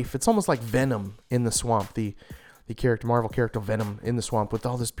to life. It's almost like Venom in the swamp, the Marvel character Venom in the swamp with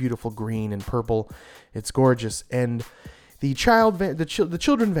all this beautiful green and purple. It's gorgeous. And the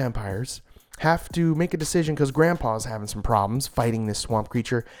children vampires have to make a decision because Grandpa's having some problems fighting this swamp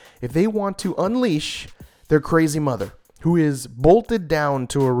creature if they want to unleash their crazy mother, who is bolted down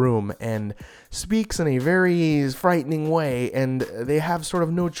to a room and speaks in a very frightening way, and they have sort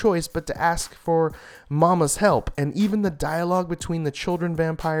of no choice but to ask for Mama's help. And even the dialogue between the children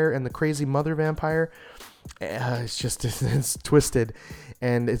vampire and the crazy mother vampire, it's twisted,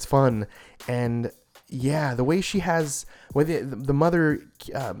 and it's fun. And yeah, the way she has, the mother,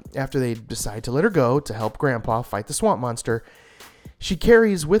 after they decide to let her go to help Grandpa fight the swamp monster, she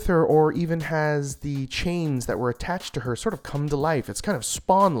carries with her, or even has the chains that were attached to her sort of come to life. It's kind of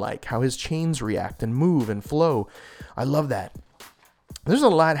Spawn-like, how his chains react and move and flow. I love that. There's a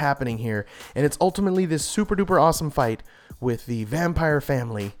lot happening here, and it's ultimately this super duper awesome fight with the vampire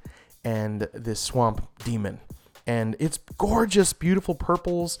family and this swamp demon. And it's gorgeous, beautiful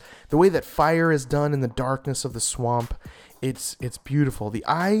purples. The way that fire is done in the darkness of the swamp, it's beautiful. The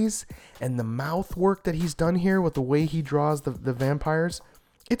eyes and the mouth work that he's done here with the way he draws the vampires,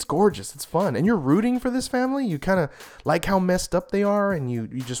 it's gorgeous. It's fun. And you're rooting for this family. You kind of like how messed up they are, and you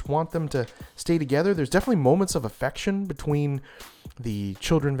just want them to stay together. There's definitely moments of affection between the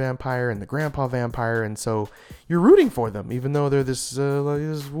children vampire and the grandpa vampire, and so you're rooting for them, even though they're this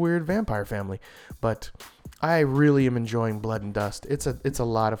weird vampire family. But I really am enjoying Blood and Dust. It's a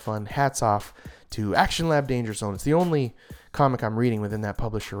lot of fun. Hats off to Action Lab Danger Zone. It's the only comic I'm reading within that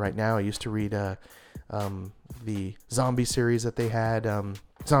publisher right now. I used to read the zombie series that they had,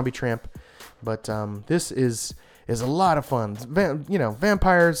 Zombie Tramp, but this is a lot of fun.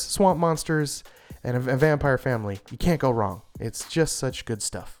 Vampires, swamp monsters, and a vampire family. You can't go wrong. It's just such good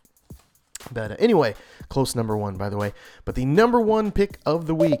stuff. But anyway, close number one, by the way. But the number one pick of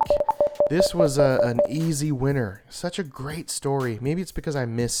the week. This was an easy winner. Such a great story. Maybe it's because I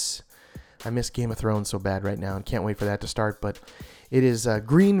miss Game of Thrones so bad right now and can't wait for that to start. But it is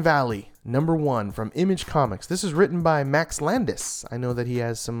Green Valley, number one from Image Comics. This is written by Max Landis. I know that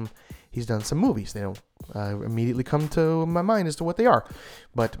he's done some movies. They don't immediately come to my mind as to what they are.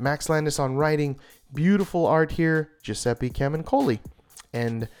 But Max Landis on writing, beautiful art here, Giuseppe Camuncoli.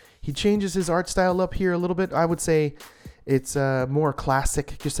 And he changes his art style up here a little bit. I would say It's more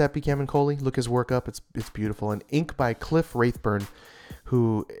classic Giuseppe Camuncoli. Look his work up. It's beautiful. And ink by Cliff Rathburn,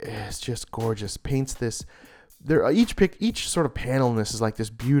 who is just gorgeous. Paints this. Each sort of panel in this is like this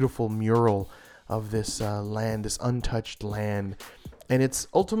beautiful mural of this land, this untouched land. And it's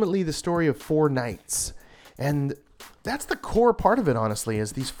ultimately the story of 4 knights. And that's the core part of it, honestly,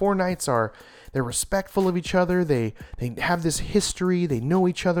 is these 4 knights they're respectful of each other. They have this history. They know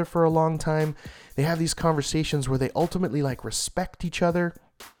each other for a long time. They have these conversations where they ultimately like respect each other.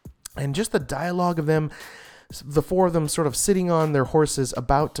 And just the dialogue of them, the 4 of them sort of sitting on their horses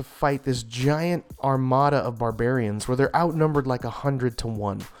about to fight this giant armada of barbarians where they're outnumbered like 100 to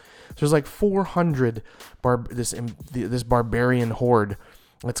 1. So there's like 400 this barbarian horde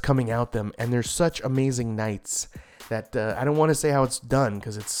that's coming out them, and they're such amazing knights that I don't want to say how it's done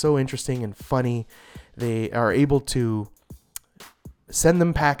because it's so interesting and funny. They are able to send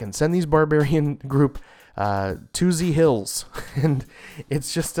these barbarian group to the hills, and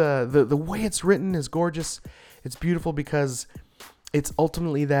it's just the way it's written is gorgeous. It's beautiful because it's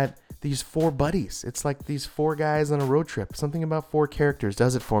ultimately that these 4 buddies. It's like these 4 guys on a road trip. Something about 4 characters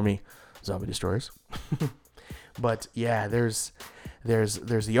does it for me. Zombie Destroyers. But yeah, there's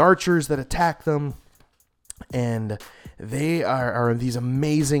the archers that attack them, and they are these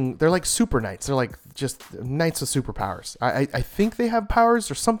amazing. They're like super knights. They're like just knights with superpowers. I think they have powers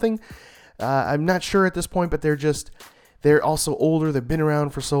or something. I'm not sure at this point, but they're also older. They've been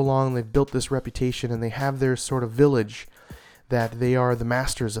around for so long. They've built this reputation, and they have their sort of village that they are the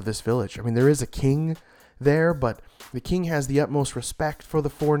masters of this village. I mean, there is a king there, but the king has the utmost respect for the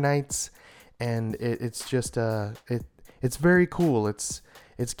 4 knights, and it's just it's very cool. It's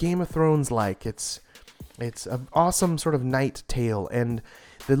Game of Thrones like. It's an awesome sort of knight tale, and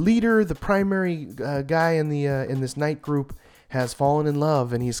the leader, the primary guy in this knight group, has fallen in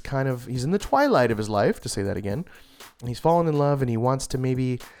love, and he's in the twilight of his life, to say that again. And he's fallen in love, and he wants to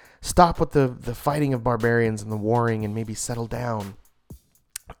maybe stop with the fighting of barbarians and the warring and maybe settle down.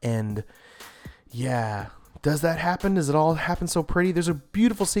 And yeah, does that happen? Does it all happen so pretty? There's a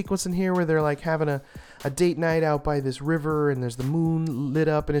beautiful sequence in here where they're like having a date night out by this river, and there's the moon lit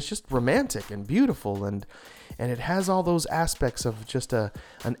up, and it's just romantic and beautiful, and it has all those aspects of just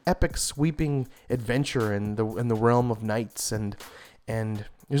an epic sweeping adventure in the realm of knights, and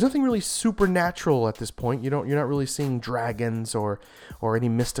there's nothing really supernatural at this point. You're not really seeing dragons or any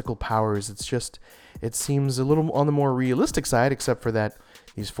mystical powers. It seems a little on the more realistic side, except for that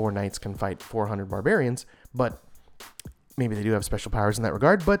these 4 knights can fight 400 barbarians, but maybe they do have special powers in that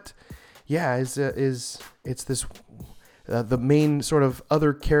regard. But yeah, it's this the main sort of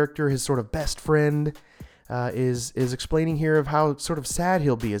other character, his sort of best friend, is explaining here of how sort of sad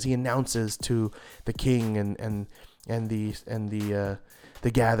he'll be as he announces to the king and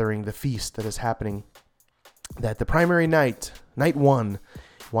the gathering, the feast that is happening, that the primary knight 1,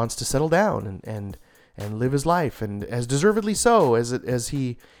 wants to settle down and live his life, and as deservedly so, as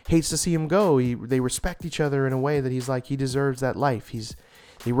he hates to see him go. They respect each other in a way that he's like, he deserves that life.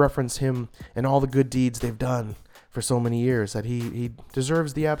 He referenced him and all the good deeds they've done for so many years, that he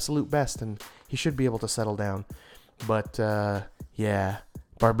deserves the absolute best, and he should be able to settle down. But yeah,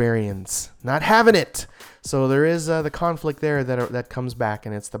 barbarians not having it. So there is the conflict there that comes back,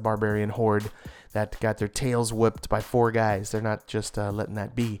 and it's the barbarian horde that got their tails whipped by 4 guys. They're not just letting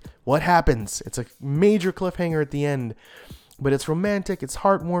that be. What happens? It's a major cliffhanger at the end, but it's romantic. It's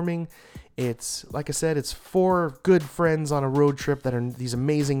heartwarming. It's, like I said, it's 4 good friends on a road trip that are these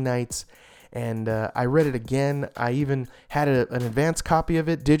amazing knights. And I read it again. I even had an advanced copy of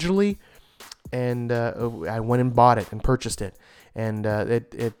it digitally, and I went and bought it and purchased it. And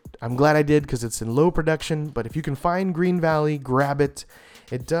I'm glad I did, because it's in low production. But if you can find Green Valley, grab it.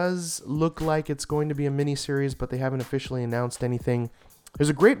 It does look like it's going to be a miniseries, but they haven't officially announced anything. There's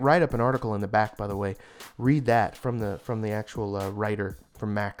a great write-up and article in the back, by the way. Read that from the actual writer,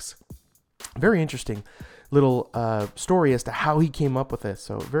 from Max. Very interesting little story as to how he came up with this.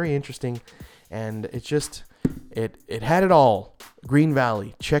 So very interesting, and it had it all. Green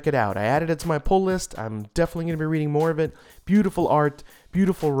Valley, check it out. I added it to my pull list. I'm definitely going to be reading more of it. Beautiful art,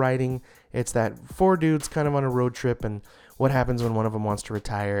 beautiful writing. It's that 4 dudes kind of on a road trip, and what happens when one of them wants to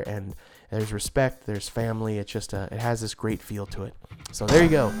retire, and there's respect, there's family. It's just it has this great feel to it. So there you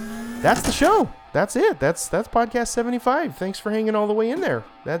go. That's the show. That's it. That's podcast 75. Thanks for hanging all the way in there.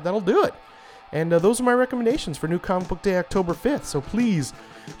 That'll do it. And those are my recommendations for New Comic Book Day, October 5th. So please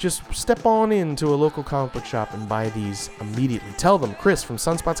just step on into a local comic book shop and buy these immediately. Tell them Chris from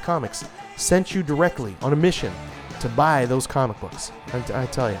Sunspots Comics sent you directly on a mission to buy those comic books. I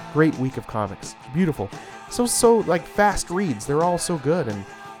tell you, great week of comics. Beautiful. So like fast reads. They're all so good, and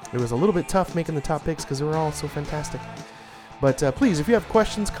it was a little bit tough making the top picks because they were all so fantastic. But please, if you have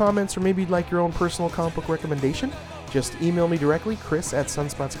questions, comments, or maybe you'd like your own personal comic book recommendation, just email me directly,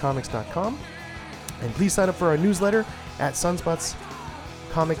 chris@sunspotscomics.com. And please sign up for our newsletter at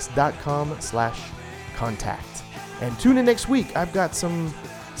sunspotscomics.com/contact. And tune in next week. I've got some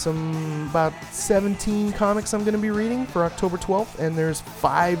about 17 comics I'm going to be reading for October 12th, and there's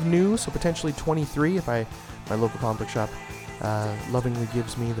 5 new, so potentially 23 if my local comic book shop lovingly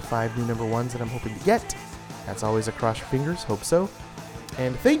gives me the 5 new number 1s that I'm hoping to get. That's always a cross your fingers, hope so.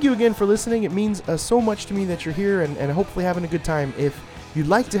 And thank you again for listening. It means so much to me that you're here and hopefully having a good time. If you'd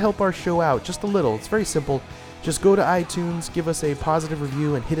like to help our show out just a little, it's very simple. Just go to iTunes, give us a positive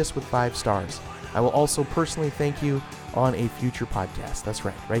review, and hit us with 5 stars. I will also personally thank you on a future podcast. That's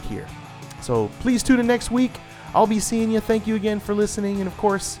right here. So please tune in next week. I'll be seeing you. Thank you again for listening. And of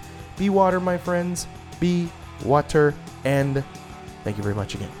course, be water, my friends. Be water. And thank you very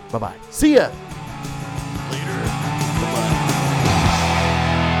much again. Bye-bye. See ya. Later. Bye-bye.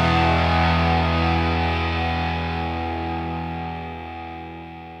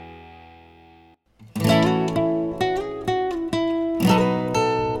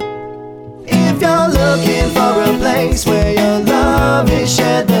 Looking for a place where your love is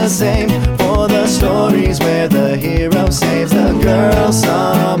shared the same, for the stories where the hero saves the girl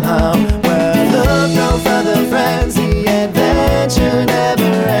somehow, where look no further, friends, the adventure never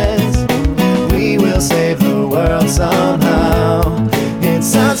ends. We will save the world somehow.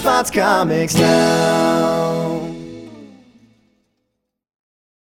 It's Sunspots Comics now.